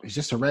that he's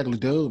just a regular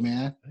dude,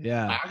 man.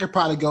 Yeah. I could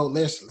probably go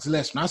listen.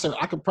 I said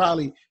I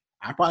probably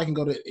can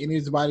go to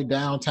anybody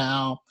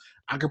downtown.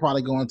 I could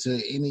probably go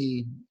into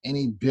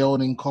any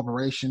building,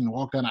 corporation, and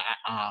walk down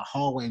a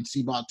hallway and see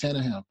about 10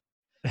 of him.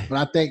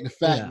 But I think the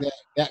fact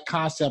that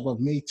concept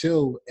of Me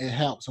Too, it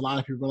helps a lot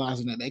of people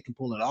realizing that they can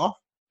pull it off.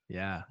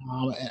 Yeah.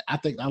 And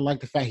I like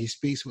the fact he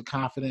speaks with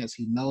confidence.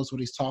 He knows what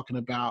he's talking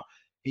about.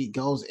 He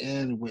goes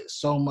in with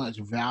so much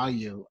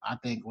value, I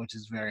think, which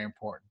is very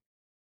important.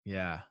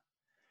 Yeah.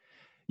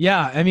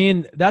 Yeah, I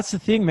mean, that's the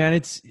thing, man.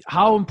 It's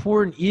how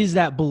important is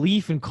that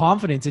belief and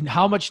confidence, and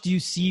how much do you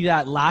see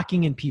that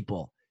lacking in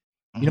people?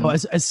 Mm-hmm. You know,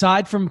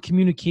 aside from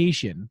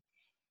communication,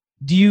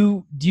 do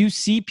you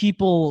see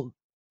people?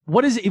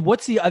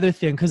 What's the other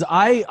thing? Because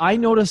I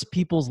notice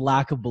people's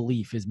lack of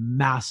belief is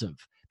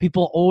massive.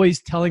 People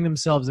always telling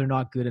themselves they're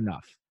not good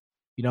enough.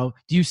 You know,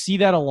 do you see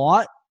that a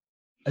lot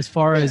as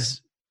far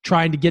as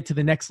trying to get to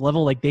the next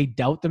level? Like they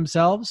doubt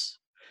themselves?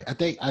 I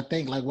think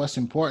like what's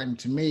important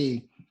to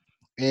me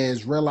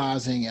is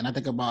realizing, and I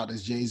think about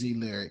this Jay-Z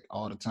lyric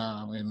all the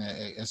time, and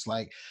it's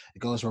like, it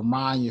goes,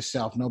 remind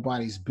yourself,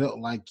 nobody's built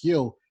like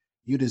you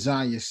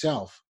design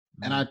yourself.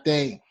 And I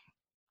think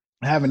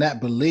having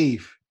that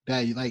belief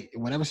that like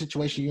whatever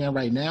situation you're in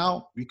right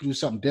now, you can do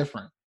something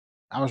different.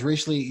 I was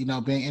recently,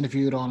 being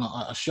interviewed on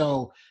a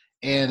show,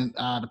 and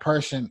the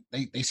person,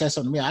 they said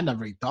something to me I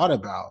never really thought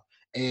about,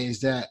 is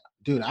that,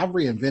 dude, I've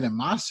reinvented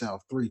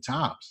myself 3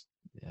 times.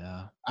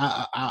 Yeah.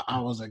 I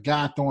was a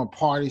guy throwing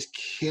parties,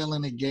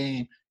 killing the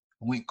game,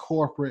 went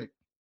corporate,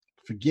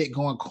 forget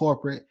going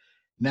corporate.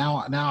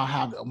 Now I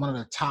have one of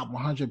the top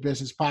 100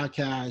 business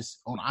podcasts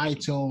on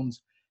iTunes,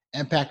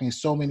 impacting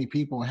so many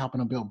people and helping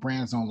them build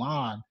brands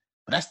online.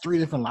 But that's 3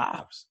 different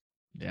lives.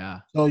 Yeah.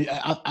 So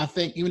I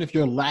think even if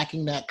you're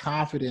lacking that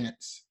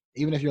confidence,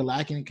 even if you're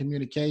lacking in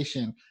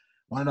communication,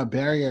 one of the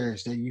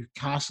barriers that you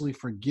constantly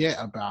forget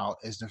about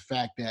is the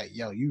fact that,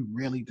 you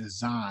really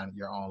design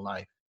your own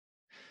life.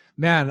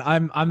 Man,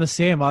 I'm the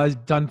same.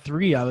 I've done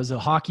 3. I was a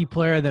hockey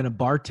player, then a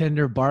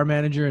bartender, bar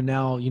manager, and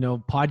now,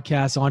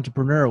 podcast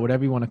entrepreneur,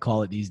 whatever you want to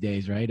call it these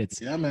days, right?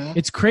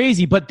 It's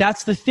crazy. But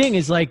that's the thing,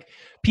 is like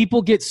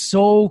people get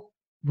so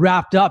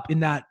wrapped up in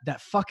that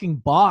fucking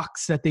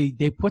box that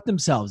they put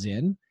themselves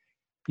in,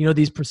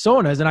 these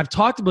personas. And I've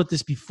talked about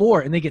this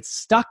before, and they get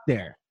stuck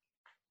there.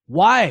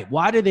 Why?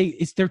 Why do they?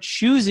 They're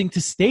choosing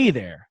to stay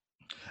there.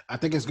 I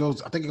think it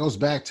goes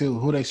back to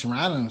who they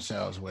surround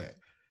themselves with.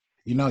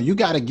 You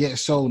got to get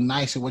so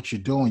nice at what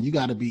you're doing. You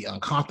got to be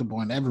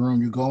uncomfortable in every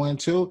room you go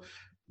into,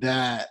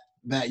 that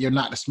you're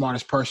not the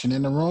smartest person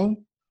in the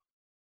room.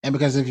 And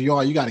because if you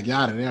are, you got to get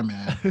out of there,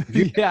 man.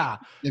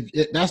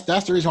 That's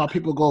the reason why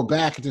people go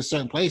back into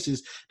certain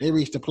places. They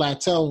reach the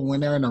plateau. When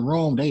they're in a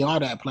room, they are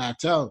that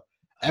plateau.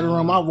 Every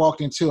room I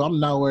walked into, I'm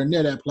nowhere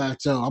near that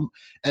plateau.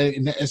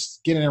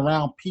 It's getting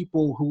around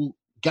people who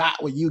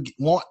got what you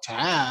want to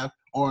have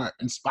or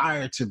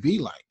inspired to be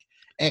like,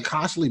 and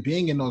constantly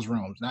being in those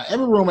rooms. Now,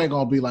 every room ain't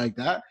going to be like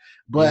that,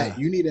 but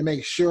you need to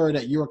make sure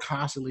that you're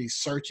constantly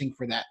searching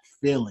for that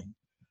feeling,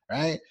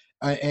 right?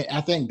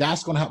 I think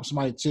that's going to help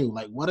somebody too.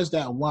 Like, what is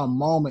that one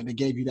moment that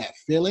gave you that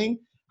feeling?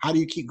 How do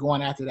you keep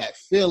going after that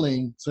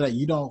feeling so that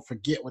you don't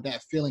forget what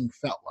that feeling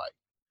felt like?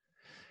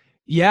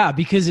 Yeah,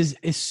 because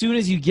as soon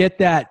as you get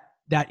that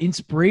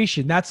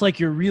inspiration, that's like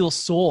your real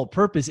soul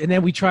purpose. And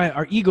then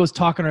our egos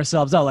talking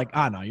ourselves out like,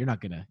 no, you're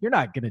not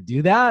gonna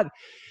do that.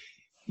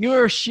 You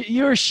were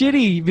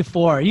shitty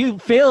before. You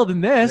failed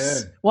in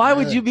this. Why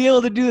would you be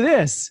able to do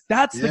this?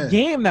 That's the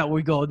game that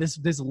we go,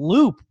 this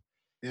loop.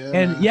 Yeah,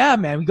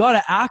 and man, we got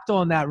to act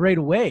on that right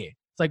away.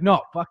 It's like,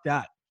 no, fuck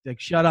that.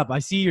 Like, shut up. I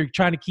see you're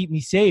trying to keep me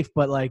safe,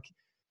 but like,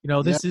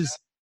 this is.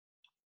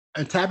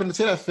 And tapping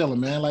into that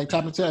feeling, man. Like,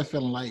 tapping into that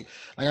feeling. Like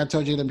I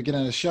told you at the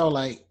beginning of the show,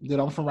 like, dude,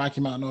 I'm from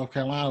Rocky Mount, North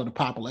Carolina. The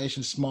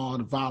population's small,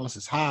 the violence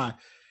is high.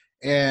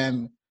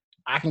 And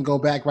I can go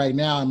back right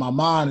now in my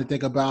mind and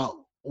think about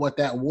what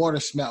that water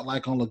smelled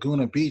like on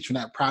Laguna Beach, from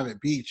that private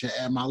beach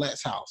at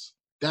Maulet's house.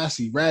 That's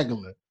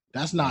irregular.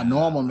 That's not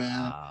normal,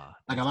 man.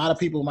 Like, a lot of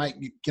people might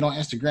get on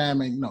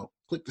Instagram and,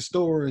 click the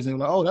stories and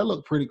like, oh, that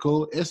looked pretty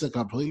cool. It's a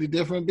completely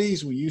different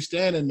beast when you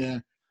standing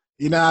there.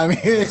 You know what I mean?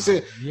 It's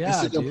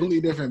a completely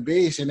different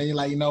beast. And then you're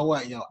like, you know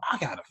what? I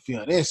got to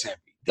feel this every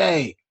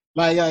day.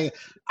 Like,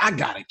 I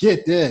got to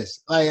get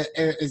this. Like,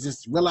 it's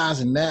just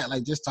realizing that,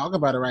 like, just talking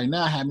about it right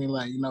now had me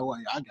like, you know what?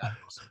 I got to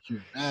go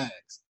secure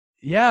bags.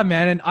 Yeah,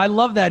 man. And I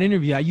love that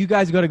interview. You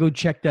guys got to go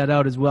check that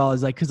out as well.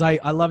 As like, cause I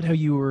loved how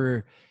you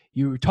were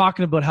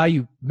talking about how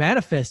you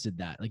manifested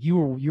that. Like you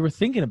were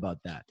thinking about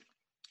that.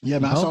 Yeah,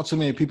 man. I saw too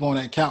many people on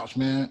that couch,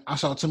 man. I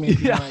saw too many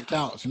people on that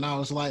couch, and I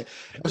was like,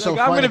 I'm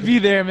going to be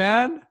there,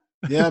 man.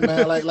 Yeah,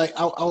 man. Like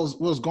I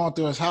was going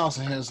through his house,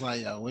 and he was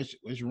like, yo,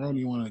 which room do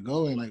you want to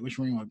go in? Like, which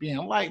room you want to be in?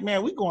 I'm like,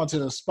 man, we going to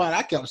the spot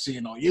I kept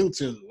seeing on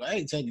YouTube. I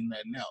ain't taking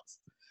nothing else.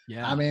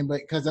 Yeah. I mean,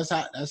 but because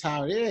that's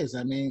how it is.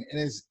 I mean,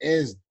 it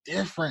is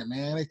different,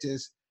 man. It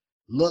just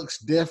looks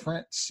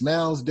different,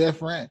 smells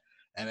different,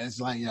 and it's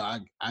like,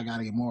 I got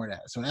to get more of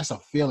that. So that's a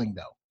feeling,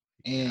 though.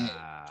 And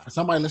for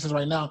somebody listening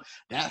right now,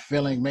 that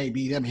feeling may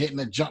be them hitting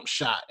a jump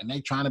shot and they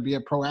trying to be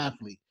a pro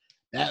athlete.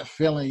 That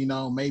feeling,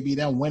 may be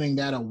them winning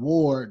that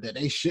award that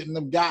they shouldn't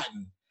have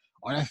gotten.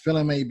 Or that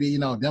feeling may be,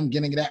 them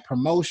getting that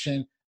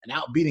promotion and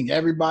outbeating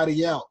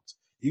everybody else.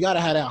 You got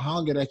to have that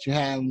hunger that you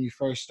had when you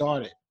first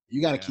started.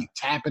 You got to keep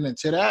tapping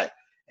into that,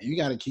 and you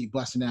got to keep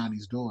busting down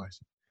these doors.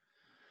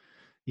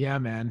 Yeah,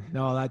 man.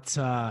 No, that's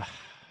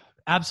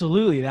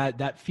absolutely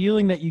that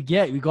feeling that you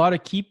get. You got to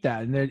keep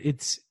that.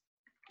 And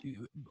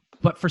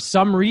but for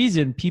some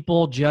reason,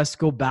 people just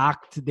go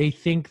back to, they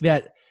think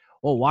that,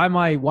 oh, why am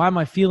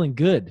I feeling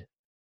good?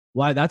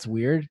 Why? That's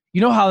weird.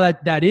 You know how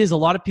that is? A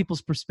lot of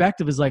people's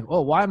perspective is like,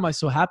 oh, why am I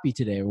so happy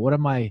today? Or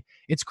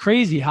it's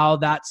crazy how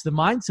that's the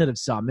mindset of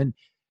some. And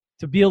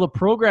to be able to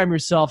program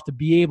yourself to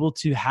be able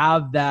to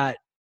have that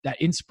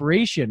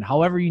inspiration,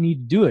 however you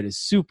need to do it, is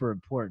super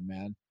important,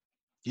 man.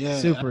 Yeah,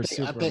 Super, I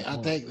super think I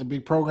important. think a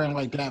big program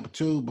like that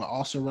too, but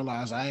also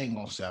realize I ain't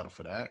gonna settle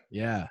for that.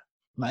 Yeah.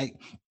 Like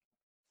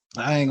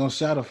I ain't gonna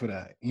settle for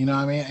that. You know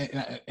what I mean?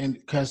 And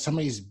because some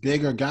of these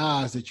bigger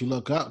guys that you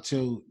look up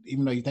to,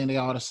 even though you think they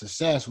are the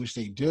success, which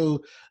they do,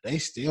 they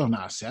still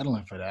not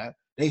settling for that.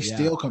 They Yeah.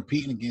 still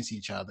competing against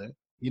each other.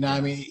 You know what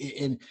I mean?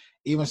 And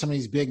even some of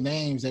these big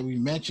names that we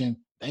mentioned,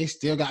 they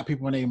still got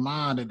people in their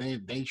mind that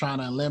they trying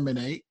to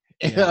eliminate.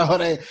 Yeah.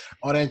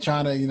 or they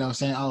trying to,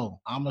 saying, oh,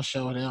 I'm gonna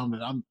show them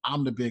that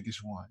I'm the biggest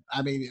one.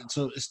 I mean,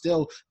 so it's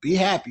still be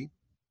happy,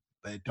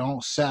 but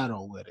don't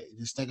settle with it.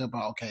 Just think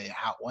about, okay,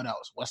 what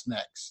else? What's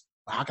next?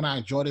 How can I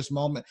enjoy this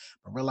moment,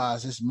 but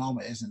realize this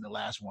moment isn't the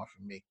last one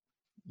for me?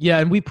 Yeah,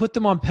 and we put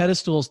them on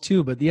pedestals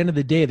too, but at the end of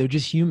the day, they're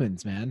just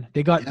humans, man.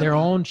 They got their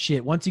own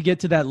shit. Once you get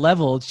to that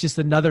level, it's just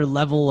another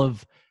level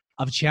of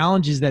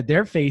challenges that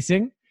they're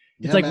facing.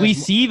 It's like we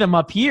see them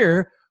up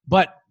here,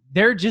 but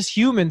they're just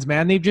humans,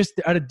 man. They're just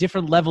at a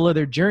different level of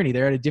their journey.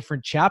 They're at a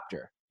different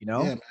chapter, Yeah,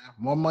 man.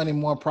 More money,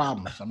 more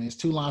problems. I mean, it's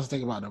two lines to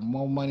think about it.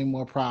 More money,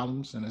 more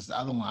problems. And it's the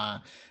other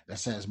line that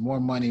says more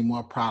money,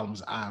 more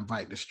problems. I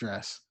invite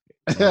distress.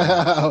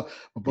 Yeah.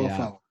 Both of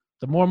them.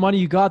 The more money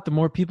you got, the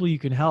more people you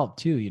can help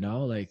too,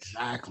 Like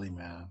exactly,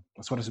 man.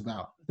 That's what it's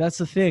about. That's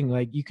the thing.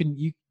 Like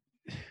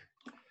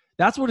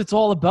that's what it's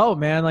all about,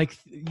 man. Like,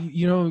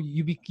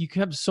 you can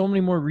have so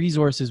many more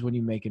resources when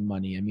you're making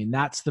money. I mean,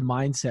 that's the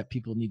mindset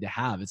people need to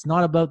have. It's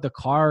not about the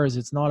cars.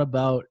 It's not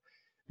about,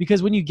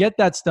 because when you get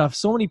that stuff,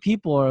 so many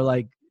people are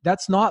like,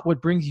 that's not what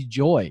brings you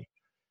joy.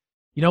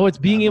 It's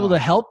being able to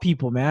help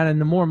people, man. And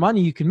the more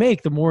money you can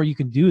make, the more you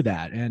can do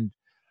that. And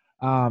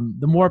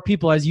the more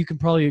people, as you can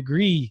probably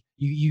agree,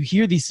 you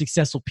hear these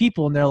successful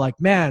people and they're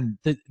like, man,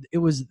 it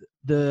was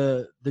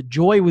the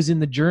joy was in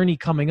the journey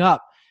coming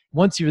up.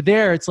 Once you're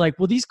there, it's like,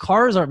 well, these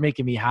cars aren't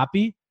making me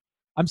happy.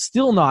 I'm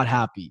still not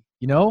happy,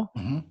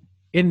 Mm-hmm.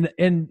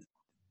 And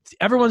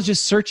everyone's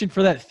just searching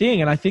for that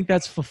thing. And I think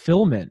that's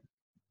fulfillment,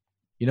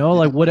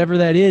 like whatever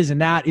that is. And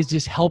that is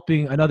just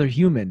helping another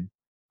human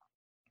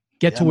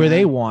get to where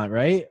they want.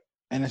 Right.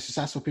 And it's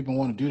successful people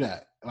want to do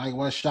that. Like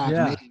what shocked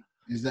me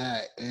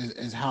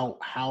is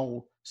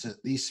how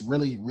these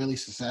really, really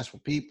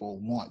successful people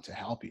want to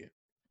help you.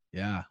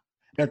 Yeah.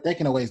 They're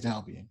thinking of ways to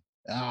help you.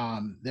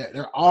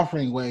 They're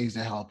offering ways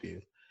to help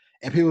you.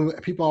 And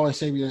people always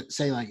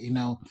say like,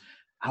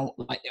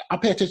 I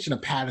pay attention to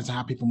patterns of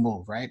how people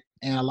move, right?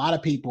 And a lot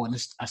of people,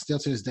 and I still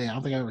to this day, I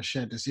don't think I ever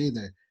shared this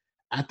either.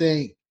 I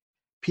think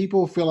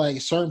people feel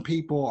like certain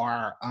people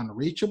are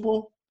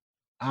unreachable.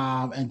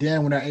 And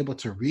then when they're able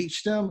to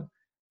reach them,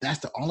 that's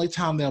the only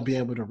time they'll be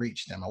able to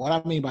reach them. And what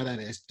I mean by that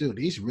is, dude,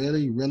 these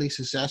really, really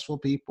successful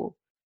people,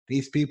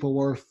 these people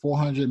worth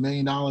 $400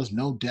 million,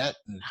 no debt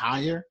and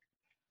higher.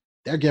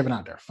 They're giving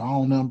out their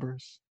phone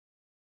numbers.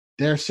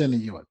 They're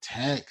sending you a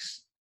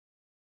text.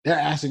 They're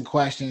asking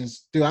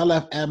questions. Dude, I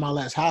left Ed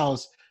Milet's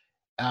house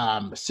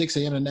 6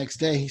 a.m. the next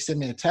day. He sent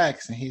me a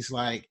text and he's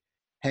like,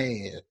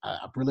 hey, I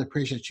really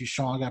appreciate you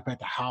showing up at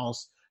the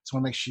house. Just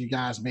want to make sure you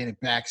guys made it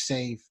back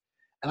safe.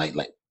 And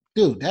like,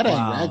 dude, that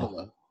ain't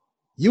regular.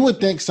 You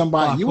would think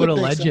somebody, you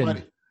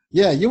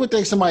would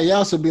think somebody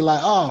else would be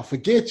like, oh,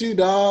 forget you,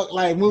 dog.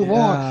 Like, move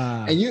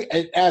on.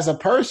 And as a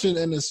person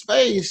in the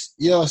space,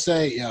 you'll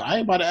say, yo, I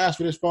ain't about to ask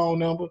for this phone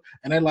number.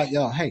 And they're like,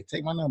 yo, hey,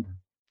 take my number.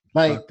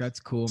 Like, fuck, that's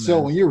cool, man.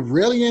 So when you're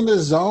really in the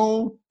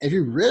zone, if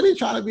you're really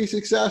trying to be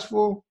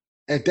successful,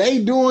 if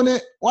they doing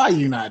it, why are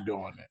you not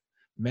doing it?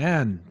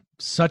 Man,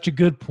 such a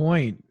good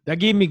point. That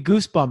gave me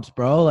goosebumps,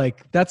 bro.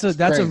 Like, that's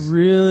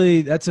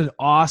an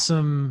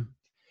awesome,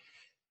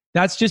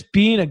 that's just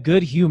being a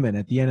good human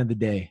at the end of the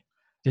day.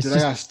 Dude, I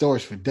got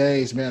stories for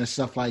days, man, and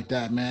stuff like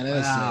that, man.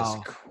 It's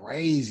just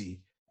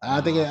crazy.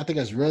 I think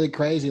it's really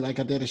crazy. Like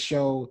I did a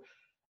show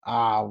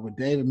with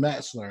David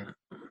Metzler,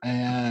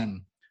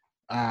 and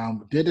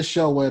did the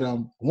show with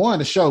him.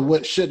 The show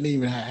what shouldn't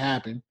even have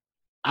happened.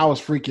 I was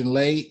freaking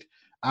late.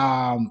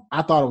 I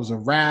thought it was a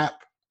wrap.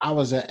 I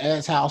was at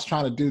Ed's house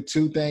trying to do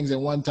two things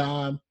at one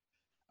time.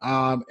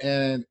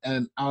 And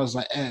I was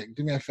like, Ed,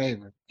 do me a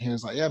favor. He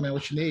was like, yeah, man,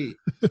 what you need?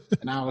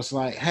 And I was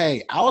like,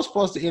 hey, I was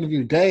supposed to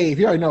interview Dave.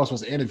 He already knows I was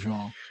supposed to interview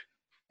him.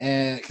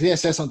 And because he had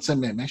said something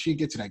to me, make sure you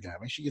get to that guy.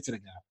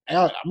 And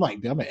I'm like,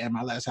 I'm at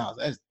my last house.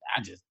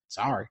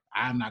 Sorry,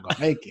 I'm not going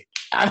to make it.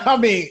 I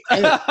mean,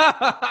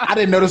 I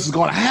didn't know this was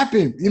going to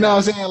happen. You know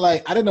what I'm saying?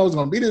 Like, I didn't know it was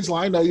going to be this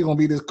long. I didn't know you're going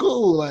to be this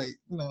cool. Like,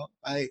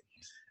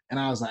 and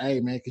I was like, hey,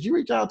 man, could you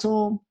reach out to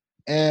him?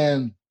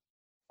 And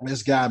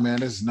this guy, man,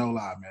 this is no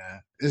lie,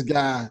 man. This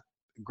guy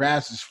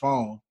grabs his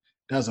phone,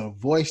 does a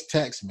voice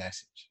text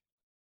message.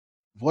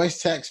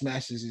 Voice text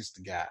message is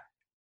the guy.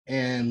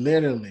 And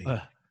literally,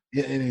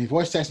 in his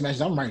voice text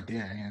message, I'm right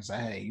there. And it's like,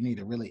 hey, you need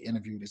to really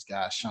interview this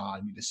guy, Sean.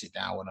 You need to sit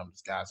down with him.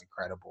 This guy's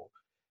incredible.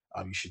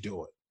 You should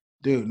do it.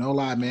 Dude, no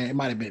lie, man. It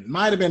might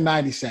have been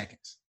 90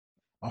 seconds.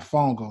 My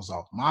phone goes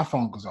off.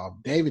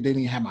 David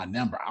didn't even have my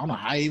number. I don't know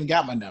how he even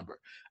got my number.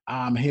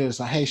 He was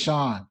like, hey,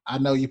 Sean, I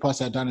know you supposed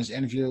to have done this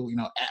interview,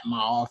 at my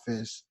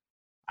office.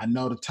 I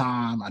know the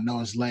time. I know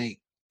it's late.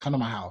 Come to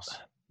my house.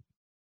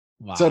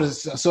 Wow.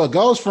 So it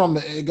goes from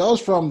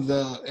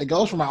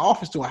my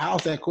office to a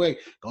house that quick.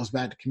 Goes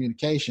back to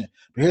communication.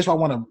 But here's why I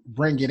want to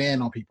bring it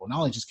in on people. Not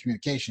only just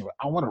communication, but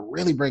I want to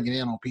really bring it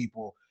in on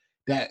people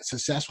that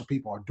successful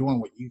people are doing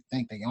what you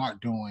think they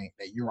aren't doing,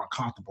 that you're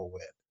uncomfortable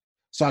with.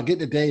 So I get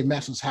to Dave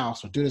Messel's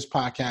house. We'll do this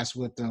podcast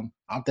with them.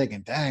 I'm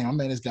thinking, dang,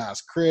 I'm in this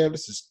guy's crib.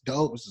 This is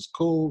dope. This is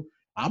cool.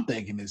 I'm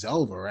thinking it's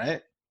over,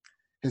 right?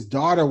 His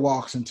daughter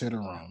walks into the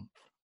room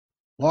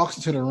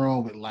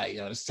with like,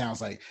 yo, this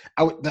sounds like,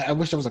 I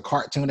wish there was a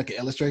cartoon that could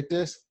illustrate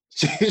this.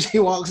 She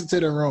walks into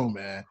the room,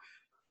 man,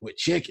 with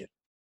chicken.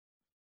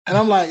 And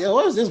I'm like, yo,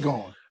 where's this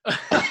going?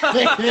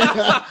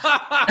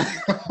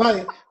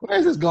 Like,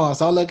 where's this going?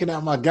 So I'm looking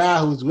at my guy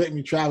who's with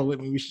me, traveling with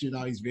me. We shoot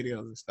all these videos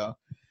and stuff.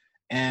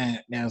 And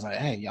I was like,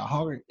 hey, y'all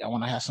hungry? Y'all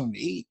want to have something to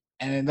eat?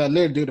 And then the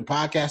little dude, the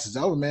podcast is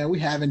over, man. We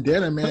having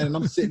dinner, man. And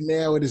I'm sitting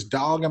there with this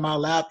dog in my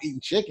lap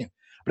eating chicken.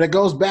 But it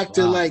goes back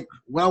to like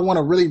what I want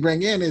to really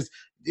bring in is,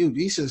 dude,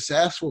 these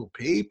successful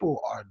people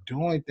are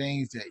doing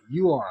things that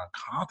you are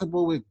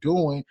uncomfortable with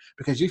doing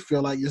because you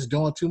feel like you're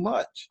doing too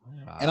much.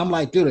 Wow. And I'm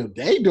like, dude, if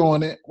they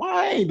doing it,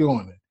 why I ain't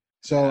doing it?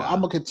 So I'm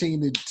going to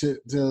continue to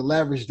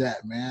leverage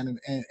that, man,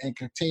 and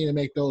continue to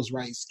make those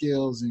right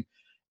skills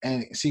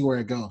and see where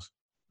it goes.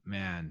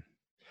 Man,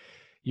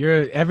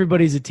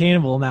 everybody's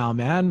attainable now,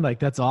 man. Like,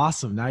 that's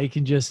awesome. Now you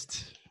can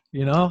just,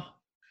 Yeah,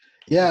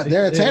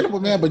 they're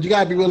attainable, man, but you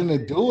got to be willing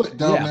to do it,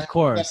 though, yeah, man. Of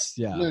course,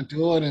 yeah. To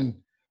do it and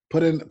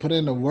put in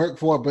the work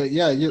for it. But,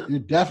 yeah, you're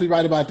definitely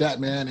right about that,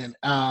 man. And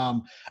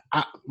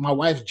my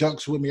wife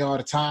jokes with me all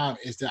the time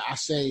is that I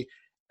say,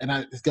 and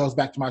this goes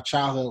back to my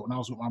childhood when I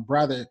was with my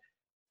brother,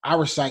 I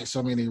recite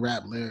so many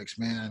rap lyrics,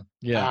 man.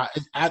 Yeah.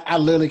 I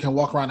literally can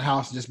walk around the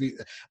house and just be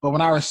 – but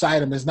when I recite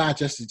them, it's not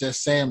just to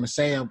just say them and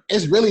say them.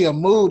 It's really a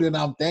mood that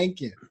I'm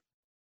thinking.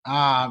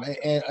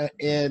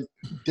 And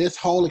this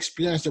whole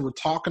experience that we're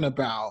talking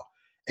about,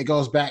 it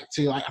goes back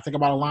to, like, I think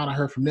about a line I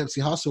heard from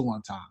Nipsey Hussle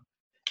one time.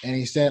 And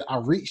he said, I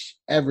reached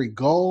every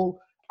goal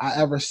I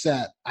ever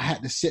set. I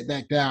had to sit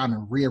back down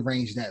and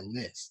rearrange that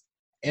list.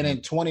 And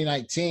in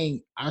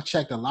 2019, I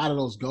checked a lot of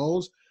those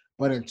goals.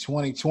 But in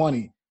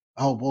 2020,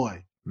 oh,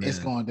 boy, it's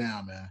going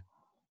down, man.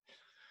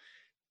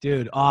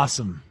 Dude,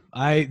 awesome.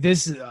 I'm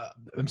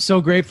so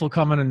grateful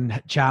coming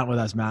and chatting with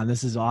us, man.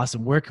 This is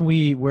awesome. Where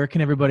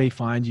can everybody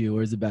find you?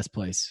 Where's the best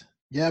place?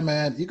 Yeah,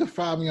 man. You can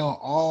find me on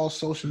all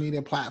social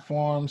media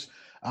platforms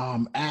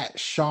at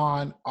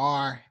Sean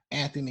R.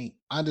 Anthony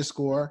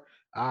 _.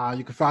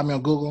 You can find me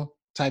on Google.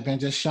 Type in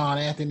just Sean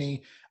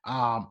Anthony.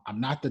 I'm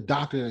not the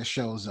doctor that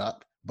shows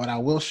up, but I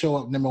will show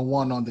up number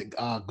one on the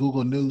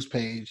Google News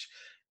page.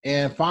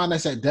 And find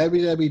us at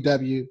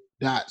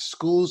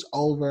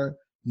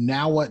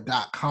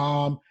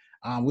www.schoolsovernowwhat.com.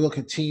 We'll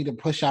continue to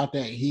push out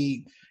that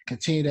heat,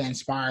 continue to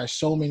inspire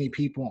so many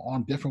people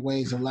on different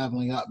ways of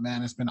leveling up,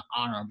 man. It's been an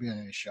honor being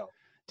on this show.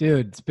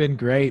 Dude, it's been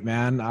great,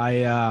 man.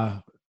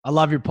 I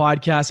love your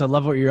podcast. I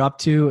love what you're up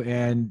to.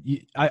 And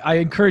I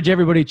encourage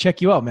everybody to check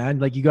you out, man.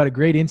 Like, you got a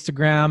great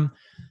Instagram.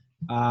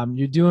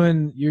 You're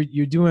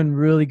doing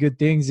really good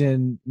things.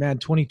 And man,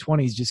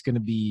 2020 is just going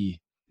to be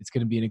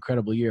an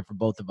incredible year for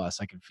both of us.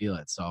 I can feel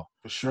it. So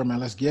for sure, man.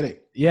 Let's get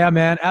it. Yeah,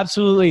 man.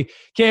 Absolutely.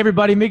 Okay,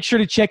 everybody, make sure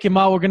to check him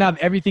out. We're going to have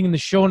everything in the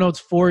show notes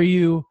for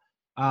you.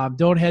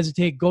 Don't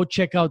hesitate. Go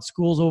check out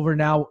Schools Over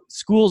Now.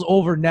 Schools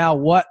Over Now.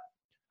 What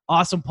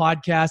awesome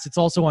podcast. It's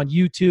also on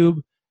YouTube.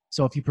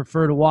 So if you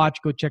prefer to watch,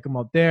 go check them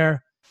out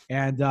there.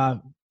 And I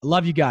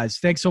love you guys.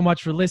 Thanks so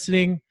much for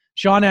listening.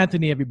 Sean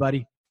Anthony,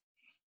 everybody.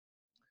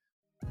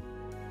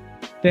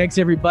 Thanks,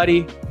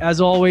 everybody. As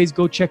always,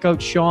 go check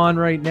out Sean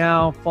right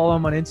now. Follow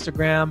him on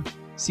Instagram.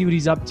 See what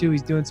he's up to.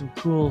 He's doing some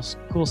cool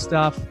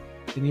stuff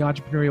in the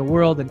entrepreneurial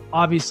world. And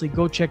obviously,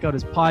 go check out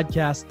his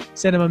podcast.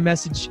 Send him a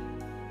message.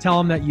 Tell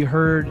him that you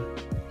heard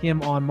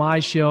him on my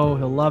show.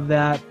 He'll love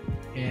that.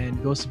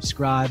 And go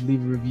subscribe.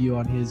 Leave a review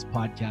on his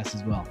podcast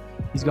as well.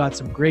 He's got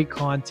some great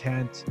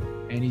content,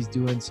 and he's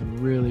doing some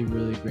really,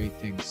 really great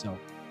things. So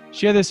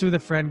share this with a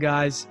friend,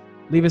 guys.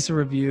 Leave us a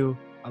review.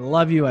 I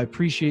love you. I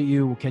appreciate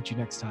you. We'll catch you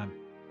next time.